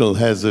occupational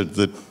hazard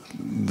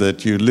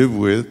that you live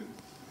with,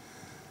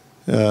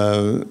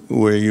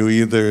 where you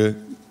either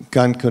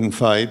can't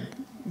confide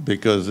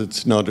because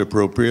it's not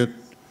appropriate,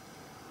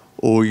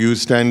 or you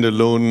stand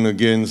alone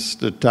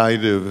against a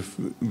tide of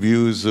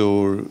views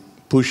or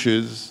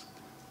pushes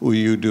where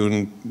you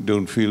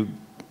don't feel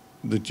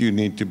that you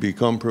need to be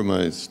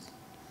compromised.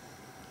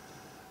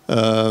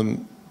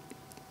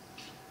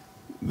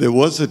 There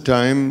was a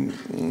time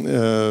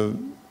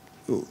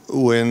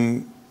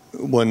when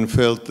one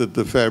felt that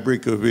the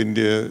fabric of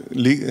India,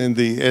 and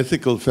the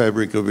ethical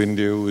fabric of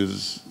India,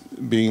 was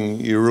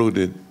being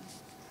eroded.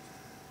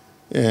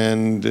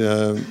 And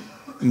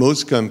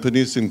most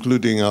companies,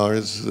 including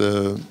ours,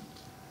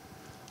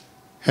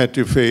 had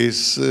to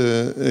face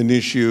an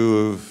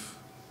issue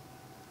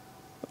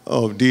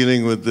of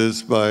dealing with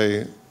this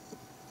by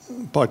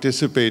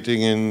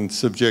participating in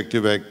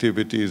subjective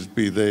activities,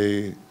 be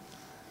they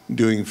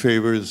doing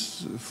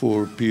favors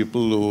for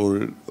people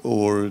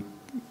or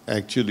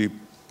actually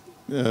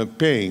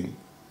paying.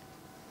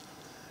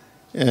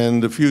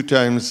 And the few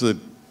times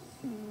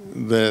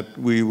that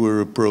we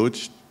were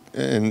approached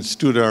and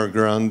stood our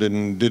ground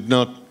and did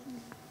not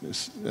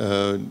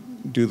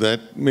do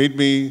that made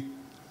me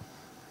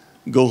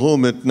go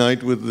home at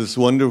night with this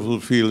wonderful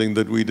feeling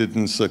that we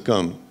didn't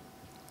succumb.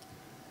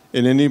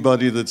 And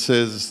anybody that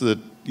says that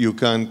you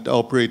can't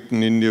operate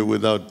in India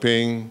without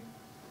paying,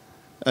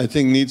 I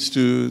think needs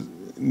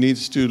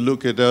to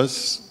look at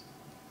us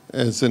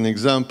as an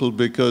example,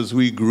 because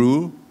we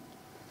grew,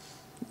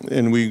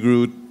 and we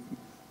grew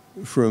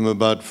from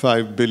about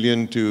 5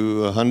 billion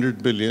to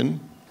 100 billion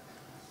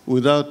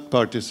without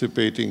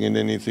participating in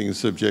anything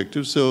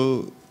subjective.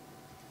 So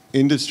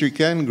industry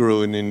can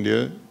grow in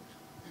India,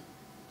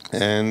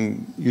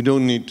 and you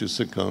don't need to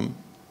succumb.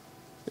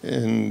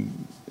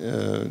 And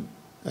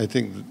I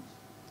think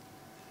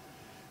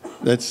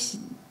that's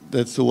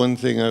the one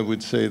thing I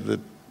would say that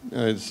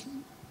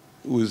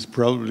was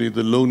probably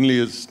the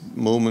loneliest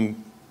moment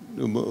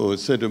or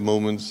set of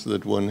moments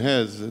that one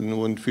has, and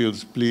one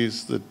feels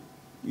pleased that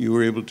you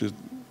were able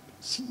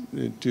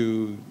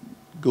to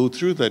go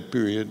through that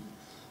period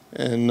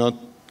and not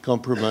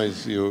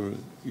compromise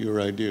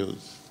your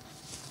ideals.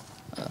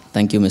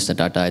 Thank you, Mr.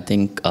 Tata. I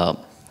think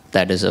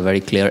that is a very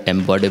clear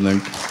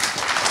embodiment.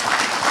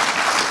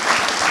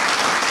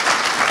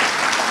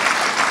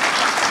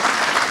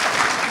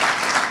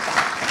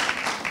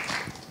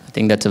 I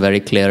think that's a very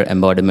clear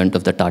embodiment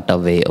of the Tata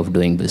way of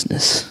doing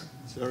business.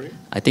 Sorry?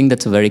 I think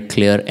that's a very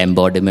clear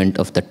embodiment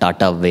of the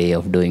Tata way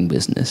of doing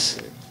business.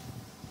 Okay.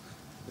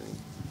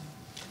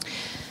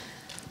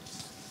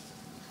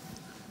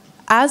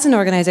 As an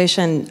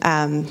organization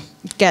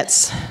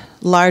gets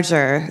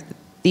larger,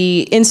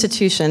 the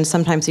institution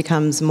sometimes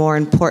becomes more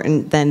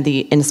important than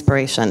the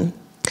inspiration.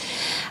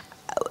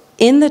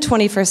 In the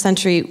 21st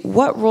century,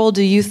 what role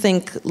do you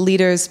think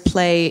leaders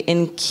play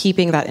in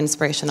keeping that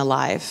inspiration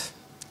alive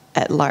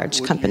at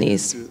large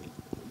companies?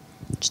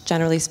 Just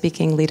generally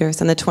speaking,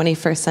 leaders in the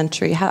 21st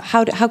century,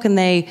 how can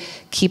they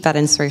keep that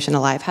inspiration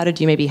alive? How did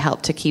you maybe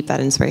help to keep that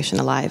inspiration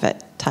alive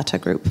at Tata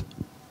Group?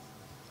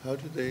 How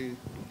do they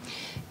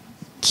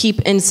keep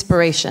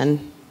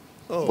inspiration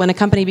when a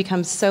company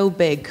becomes so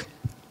big?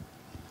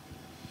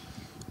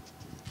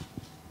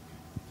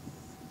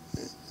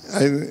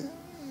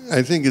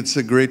 I think it's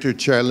a greater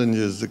challenge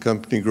as the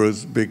company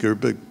grows bigger,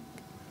 but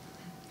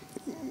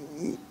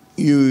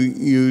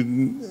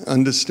you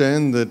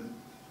understand that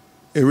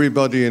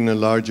everybody in a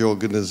large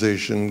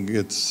organization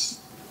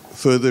gets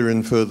further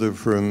and further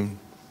from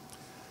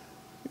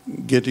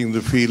getting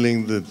the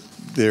feeling that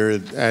they're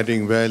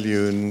adding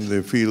value, and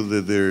they feel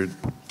that they're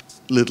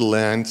little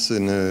ants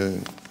in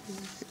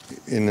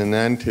an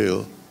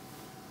anthill.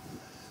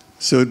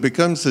 So it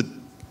becomes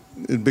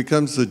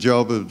the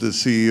job of the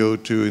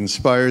CEO to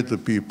inspire the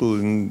people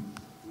and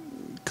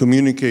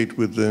communicate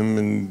with them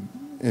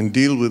and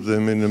deal with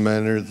them in a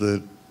manner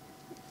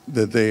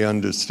that they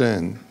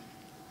understand.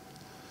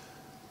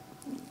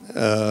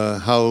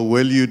 How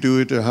well you do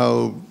it or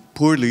how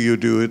poorly you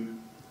do it,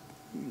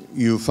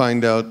 you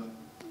find out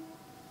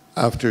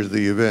after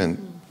the event.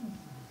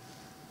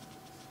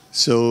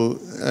 So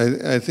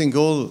I think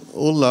all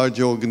large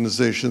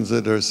organizations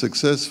that are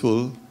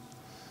successful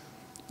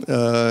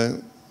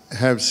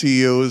have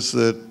CEOs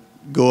that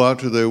go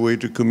out of their way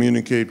to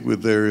communicate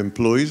with their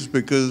employees,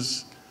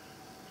 because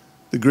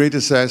the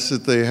greatest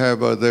asset they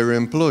have are their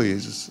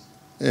employees.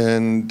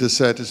 And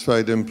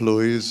dissatisfied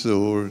employees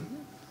or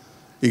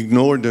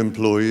ignored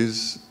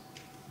employees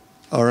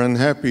are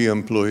unhappy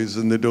employees,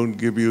 and they don't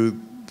give you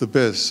the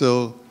best.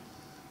 So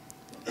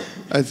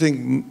I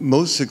think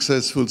most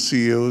successful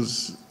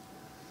CEOs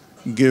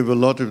give a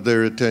lot of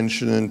their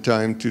attention and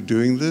time to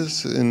doing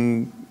this,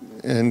 and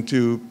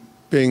to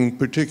paying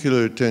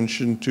particular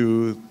attention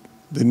to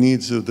the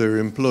needs of their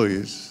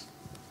employees.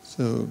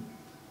 So,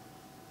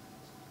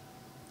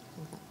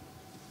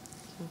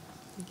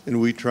 and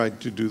we tried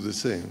to do the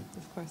same.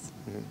 Of course.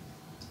 Yeah.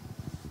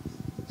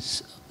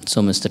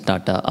 So, Mr.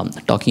 Tata,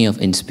 talking of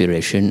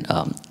inspiration,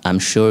 I'm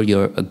sure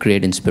you're a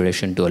great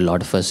inspiration to a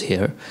lot of us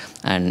here,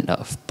 and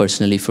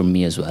personally for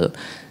me as well.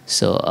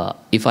 So,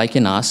 if I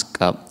can ask,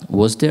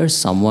 was there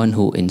someone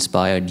who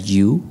inspired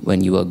you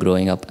when you were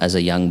growing up as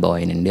a young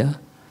boy in India?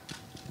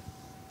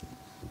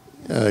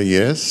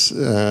 Yes.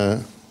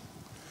 I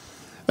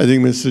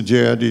think Mr.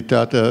 J.R.D.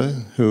 Tata,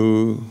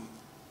 who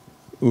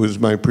was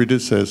my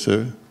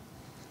predecessor,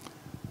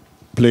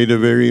 played a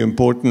very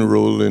important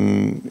role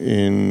in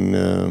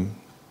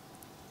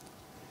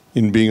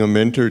being a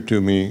mentor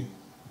to me.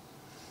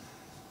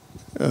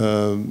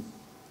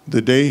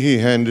 The day he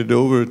handed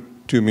over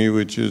to me,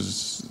 which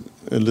is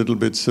a little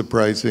bit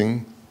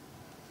surprising,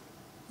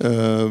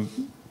 I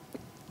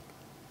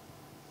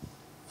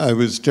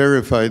was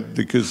terrified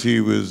because he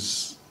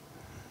was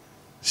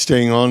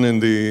staying on in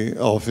the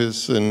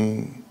office,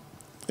 and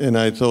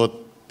I thought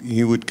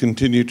he would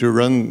continue to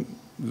run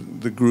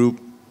the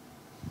group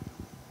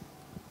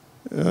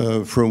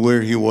from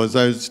where he was.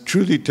 I was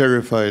truly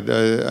terrified.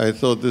 I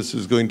thought this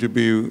was going to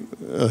be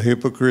a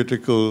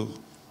hypocritical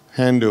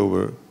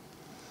handover.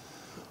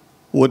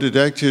 What it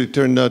actually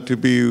turned out to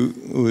be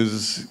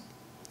was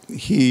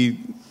he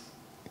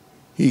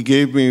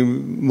gave me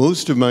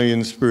most of my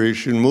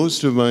inspiration,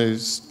 most of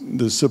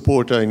the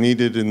support I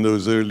needed in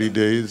those early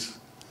days.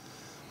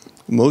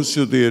 Most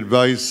of the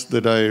advice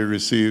that I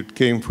received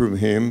came from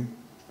him.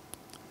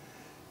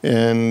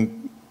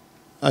 And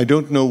I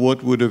don't know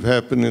what would have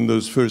happened in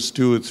those first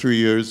 2 or 3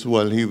 years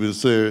while he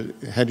was there,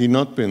 had he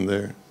not been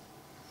there.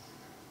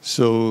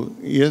 So,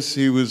 yes,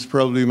 he was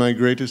probably my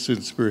greatest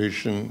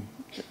inspiration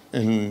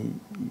and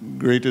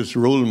greatest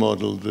role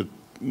model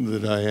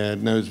that I had,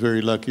 and I was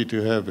very lucky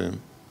to have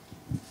him.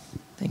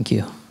 Thank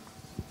you.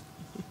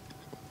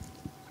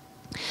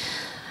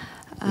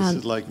 This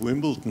is like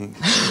Wimbledon.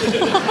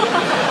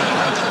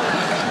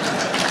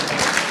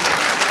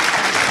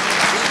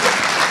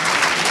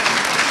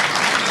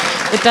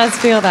 It does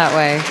feel that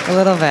way, a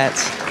little bit.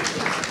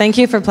 Thank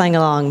you for playing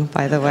along,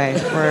 by the way.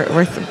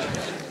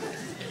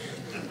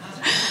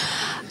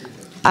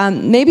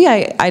 Maybe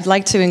I'd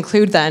like to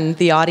include then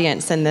the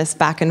audience in this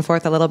back and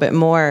forth a little bit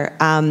more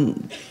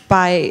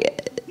by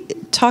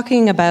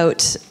talking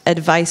about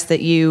advice that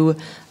you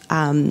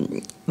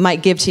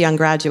might give to young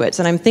graduates.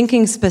 And I'm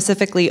thinking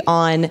specifically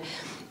on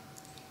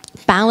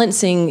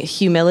balancing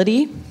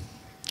humility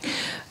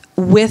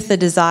with the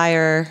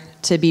desire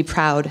to be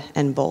proud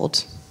and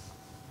bold.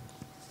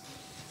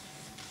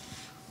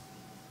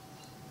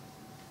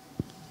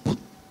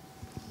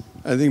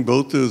 I think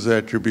both those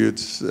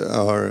attributes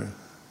are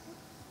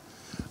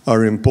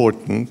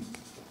important.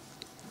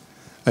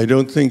 I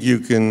don't think you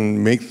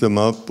can make them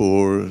up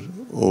or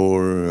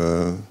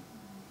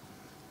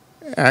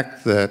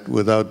act that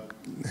without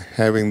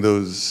having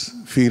those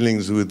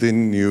feelings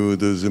within you,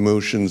 those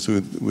emotions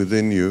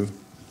within you.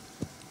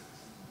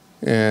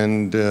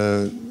 And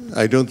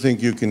I don't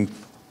think you can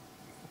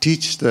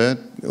teach that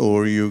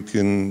or you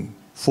can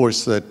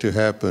force that to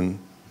happen.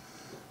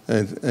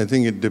 I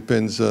think it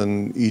depends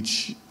on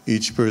each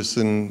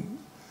person.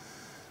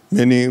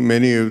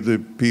 Many of the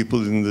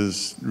people in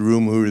this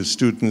room who are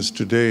students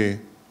today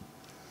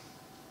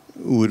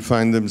would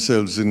find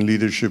themselves in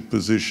leadership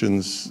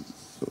positions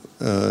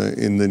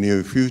in the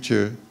near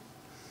future.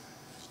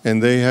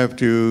 and they have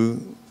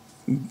to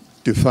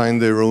define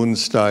their own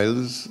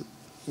styles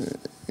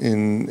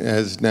in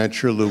as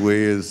natural a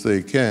way as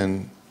they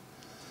can.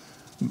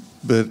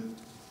 But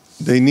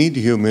they need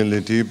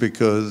humility,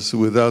 because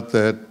without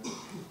that,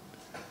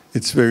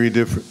 it's very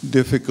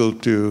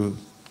difficult to,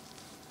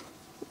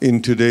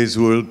 in today's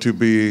world, to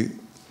be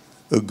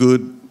a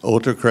good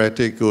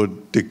autocratic or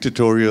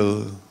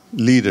dictatorial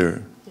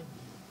leader.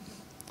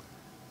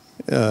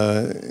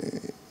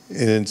 And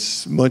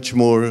it's much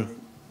more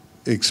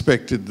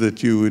expected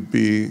that you would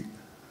be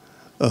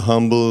a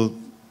humble,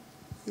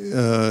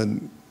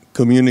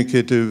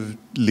 communicative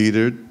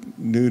leader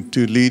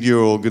to lead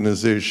your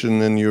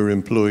organization and your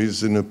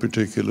employees in a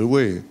particular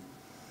way.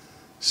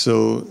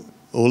 So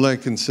all I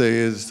can say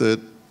is that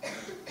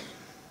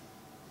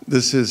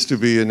this is to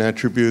be an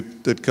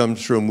attribute that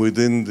comes from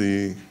within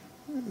the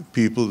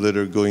people that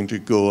are going to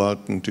go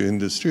out into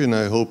industry, and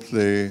I hope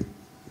the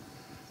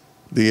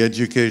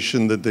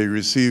education that they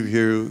receive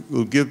here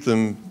will give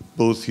them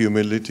both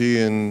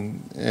humility and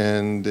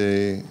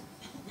a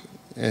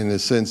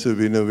sense of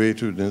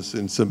innovativeness,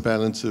 and some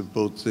balance of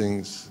both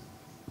things.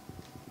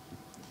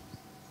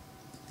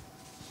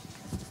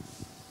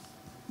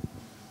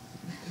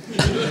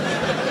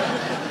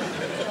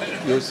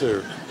 Your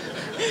serve.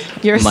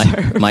 Your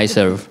serve. My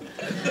serve.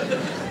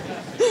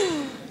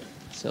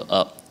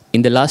 So,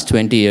 in the last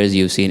 20 years,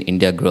 you've seen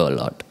India grow a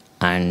lot,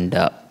 and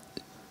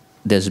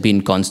there's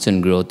been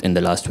constant growth in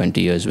the last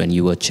 20 years when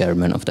you were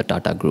chairman of the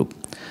Tata Group.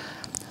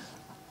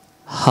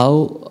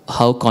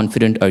 How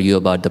confident are you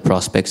about the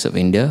prospects of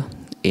India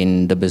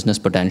in the business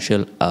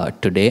potential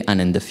today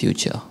and in the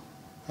future?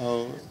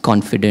 How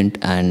confident,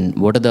 and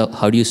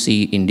how do you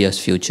see India's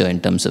future in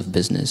terms of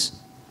business?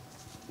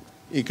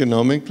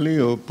 economically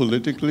or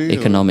politically?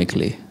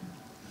 Economically.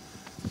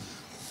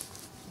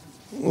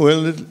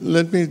 Well,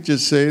 let me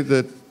just say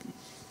that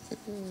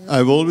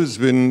I've always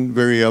been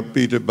very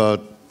upbeat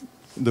about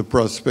the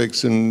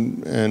prospects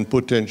and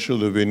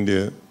potential of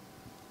India.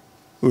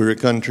 We're a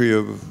country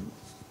of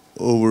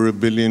over 1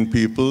 billion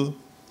people,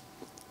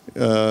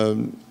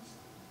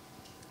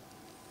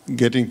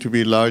 getting to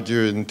be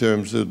larger in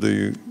terms of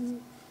the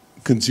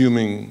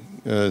consuming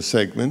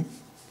segment.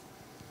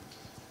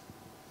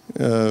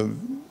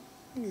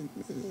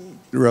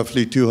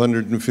 Roughly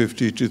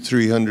 250 to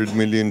 300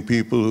 million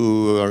people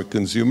who are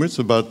consumers,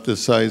 about the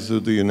size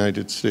of the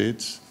United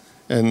States.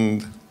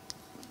 And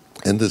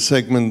the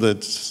segment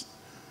that's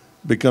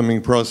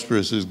becoming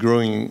prosperous is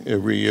growing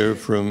every year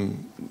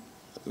from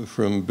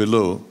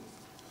below.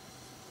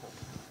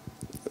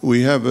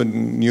 We have a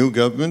new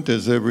government,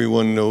 as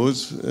everyone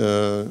knows,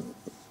 a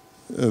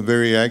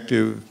very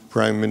active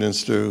Prime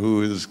Minister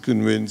who is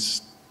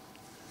convinced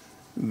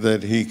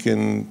that he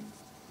can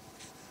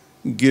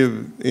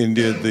give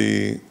India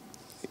the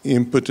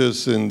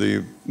impetus and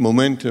the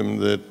momentum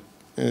that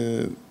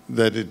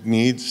it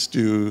needs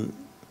to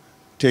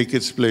take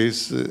its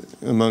place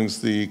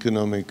amongst the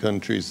economic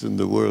countries in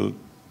the world.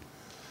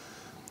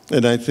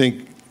 And I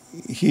think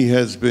he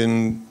has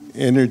been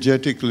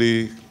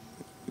energetically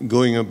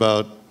going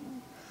about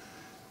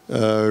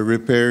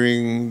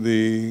repairing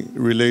the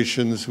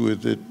relations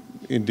with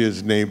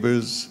India's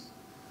neighbors.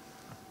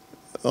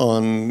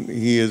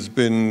 He has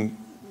been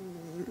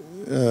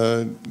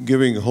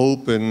giving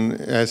hope and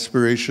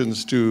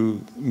aspirations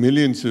to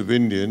millions of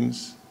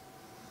Indians.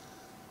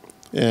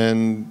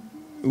 And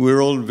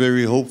we're all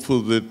very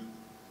hopeful that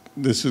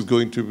this is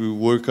going to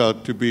work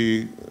out to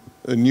be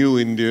a new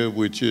India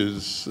which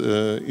is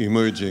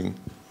emerging.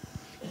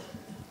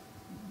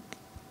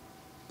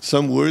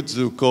 Some words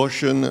of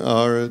caution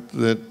are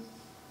that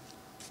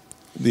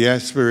the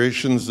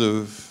aspirations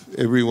of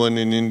everyone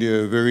in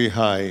India are very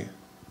high,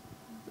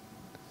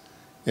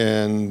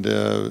 and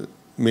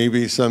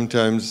maybe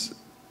sometimes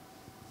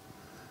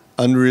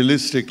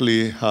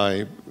unrealistically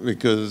high,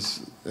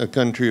 because a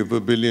country of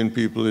 1 billion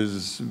people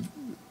is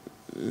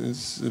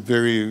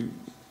very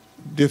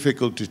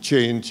difficult to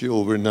change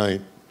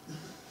overnight.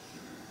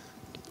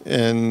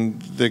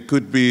 And there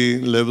could be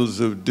levels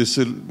of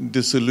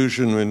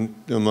disillusionment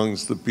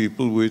amongst the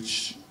people,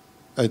 which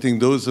I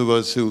think those of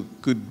us who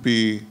could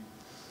be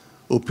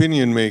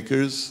opinion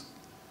makers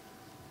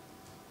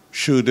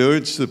should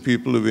urge the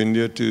people of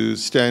India to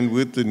stand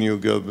with the new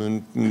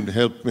government and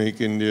help make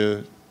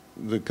India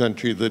the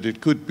country that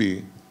it could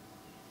be.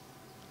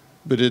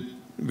 But it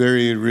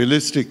very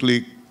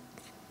realistically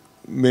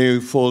may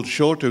fall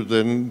short of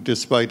them,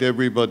 despite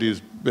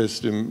everybody's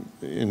best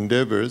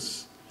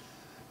endeavors,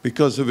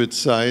 because of its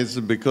size,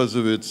 because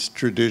of its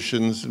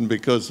traditions, and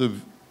because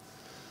of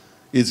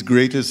its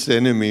greatest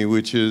enemy,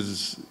 which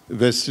is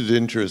vested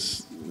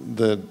interests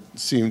that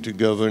seem to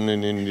govern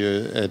in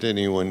India at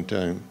any one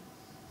time.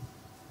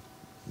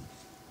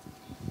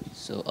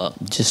 So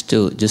just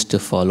to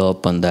follow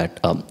up on that,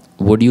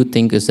 what do you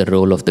think is the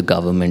role of the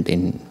government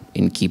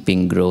in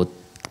keeping growth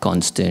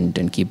constant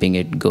and keeping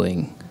it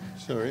going?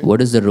 Sorry? What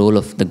is the role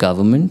of the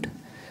government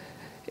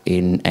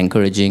in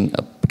encouraging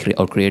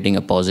or creating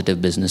a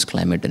positive business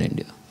climate in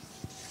India?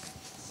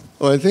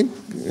 Well, I think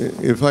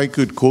if I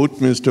could quote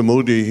Mr.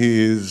 Modi,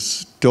 he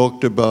has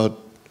talked about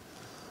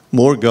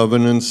more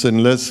governance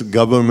and less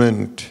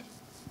government.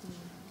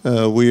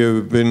 We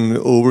have been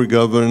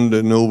overgoverned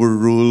and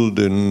overruled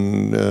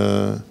and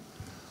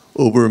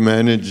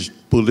overmanaged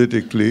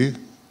politically.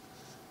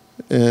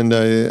 And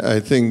I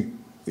think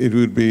it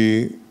would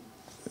be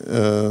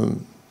a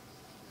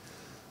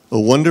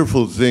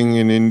wonderful thing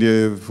in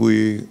India if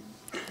we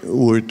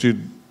were to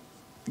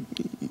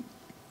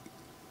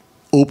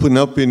open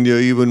up India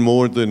even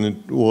more than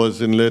it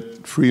was and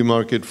let free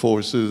market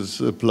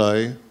forces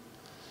apply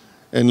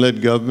and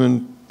let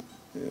government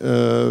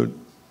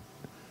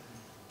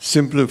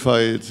simplify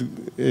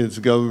its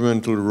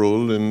governmental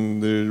role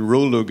and the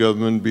role of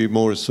government be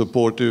more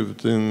supportive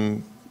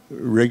than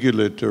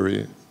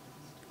regulatory,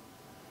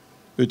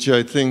 which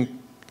I think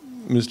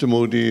Mr.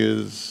 Modi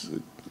is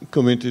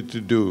committed to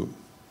do.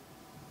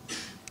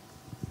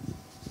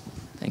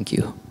 Thank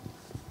you.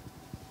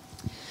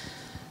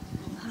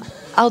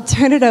 I'll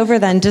turn it over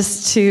then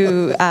just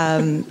to...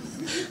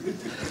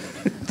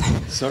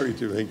 Sorry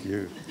to make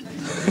you...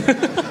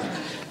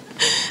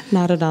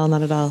 Not at all,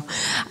 not at all.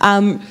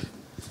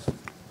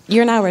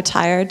 You're now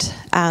retired,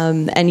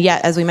 and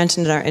yet, as we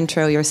mentioned in our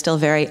intro, you're still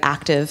very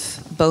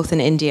active, both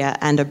in India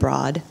and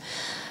abroad.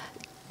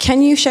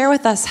 Can you share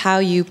with us how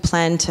you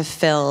plan to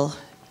fill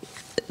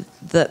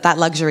that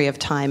luxury of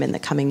time in the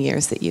coming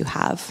years that you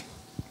have?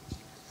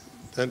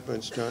 That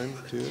much time,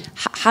 too?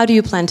 How do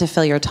you plan to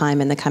fill your time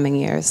in the coming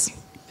years?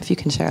 If you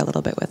can share a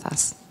little bit with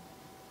us.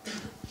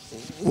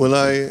 Well,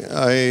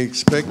 I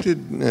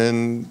expected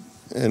and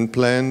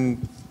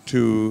planned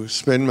to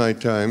spend my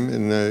time,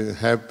 and I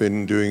have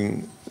been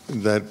doing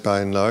that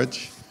by and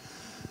large,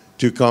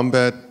 to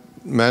combat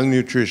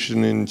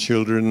malnutrition in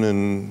children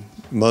and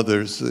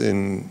mothers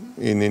in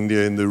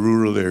India in the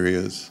rural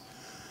areas.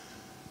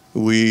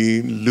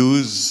 We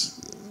lose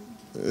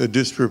a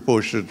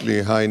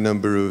disproportionately high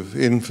number of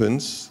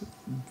infants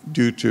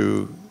due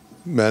to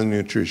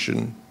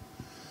malnutrition,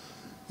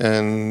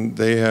 and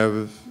they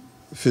have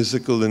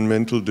physical and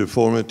mental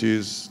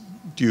deformities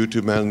due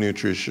to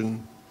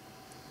malnutrition.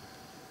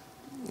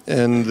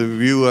 And the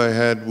view I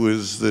had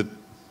was that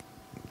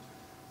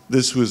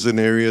this was an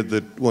area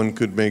that one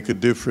could make a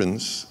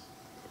difference.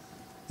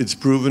 It's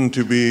proven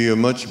to be a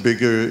much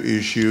bigger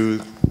issue.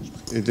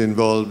 It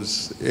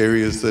involves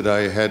areas that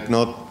I had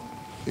not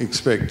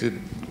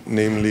expected,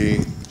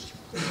 namely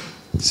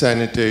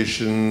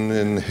sanitation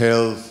and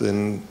health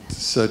and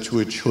such,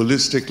 which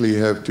holistically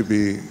have to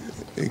be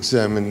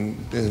examined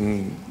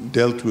and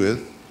dealt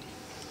with.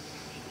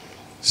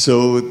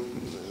 So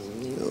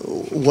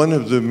one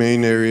of the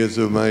main areas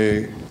of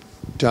my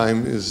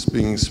time is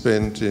being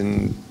spent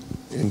in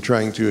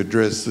trying to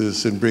address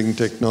this and bring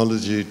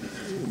technology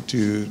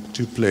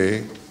to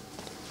play.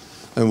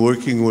 I'm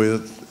working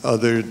with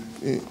other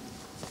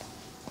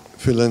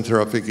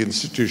philanthropic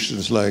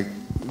institutions like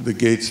the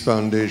Gates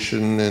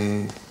Foundation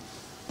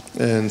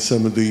and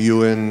some of the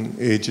UN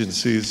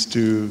agencies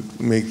to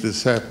make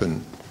this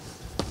happen.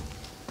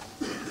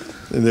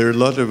 And there are a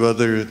lot of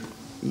other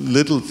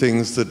little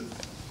things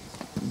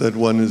that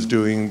one is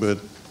doing, but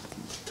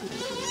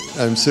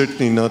I'm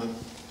certainly not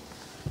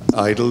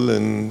idle,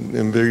 and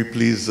I'm very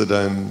pleased that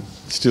I'm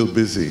still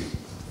busy.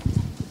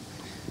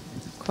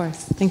 Of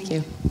course, thank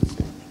you.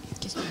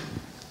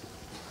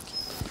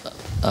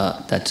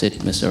 That's it,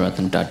 Mr.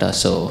 Ratan Tata.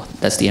 So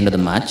that's the end of the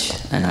match,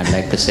 and I'd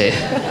like to say...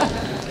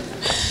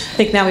 I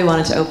think now we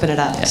wanted to open it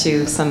up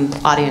to some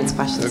audience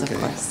questions, of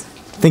course.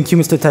 Thank you,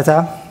 Mr.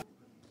 Tata.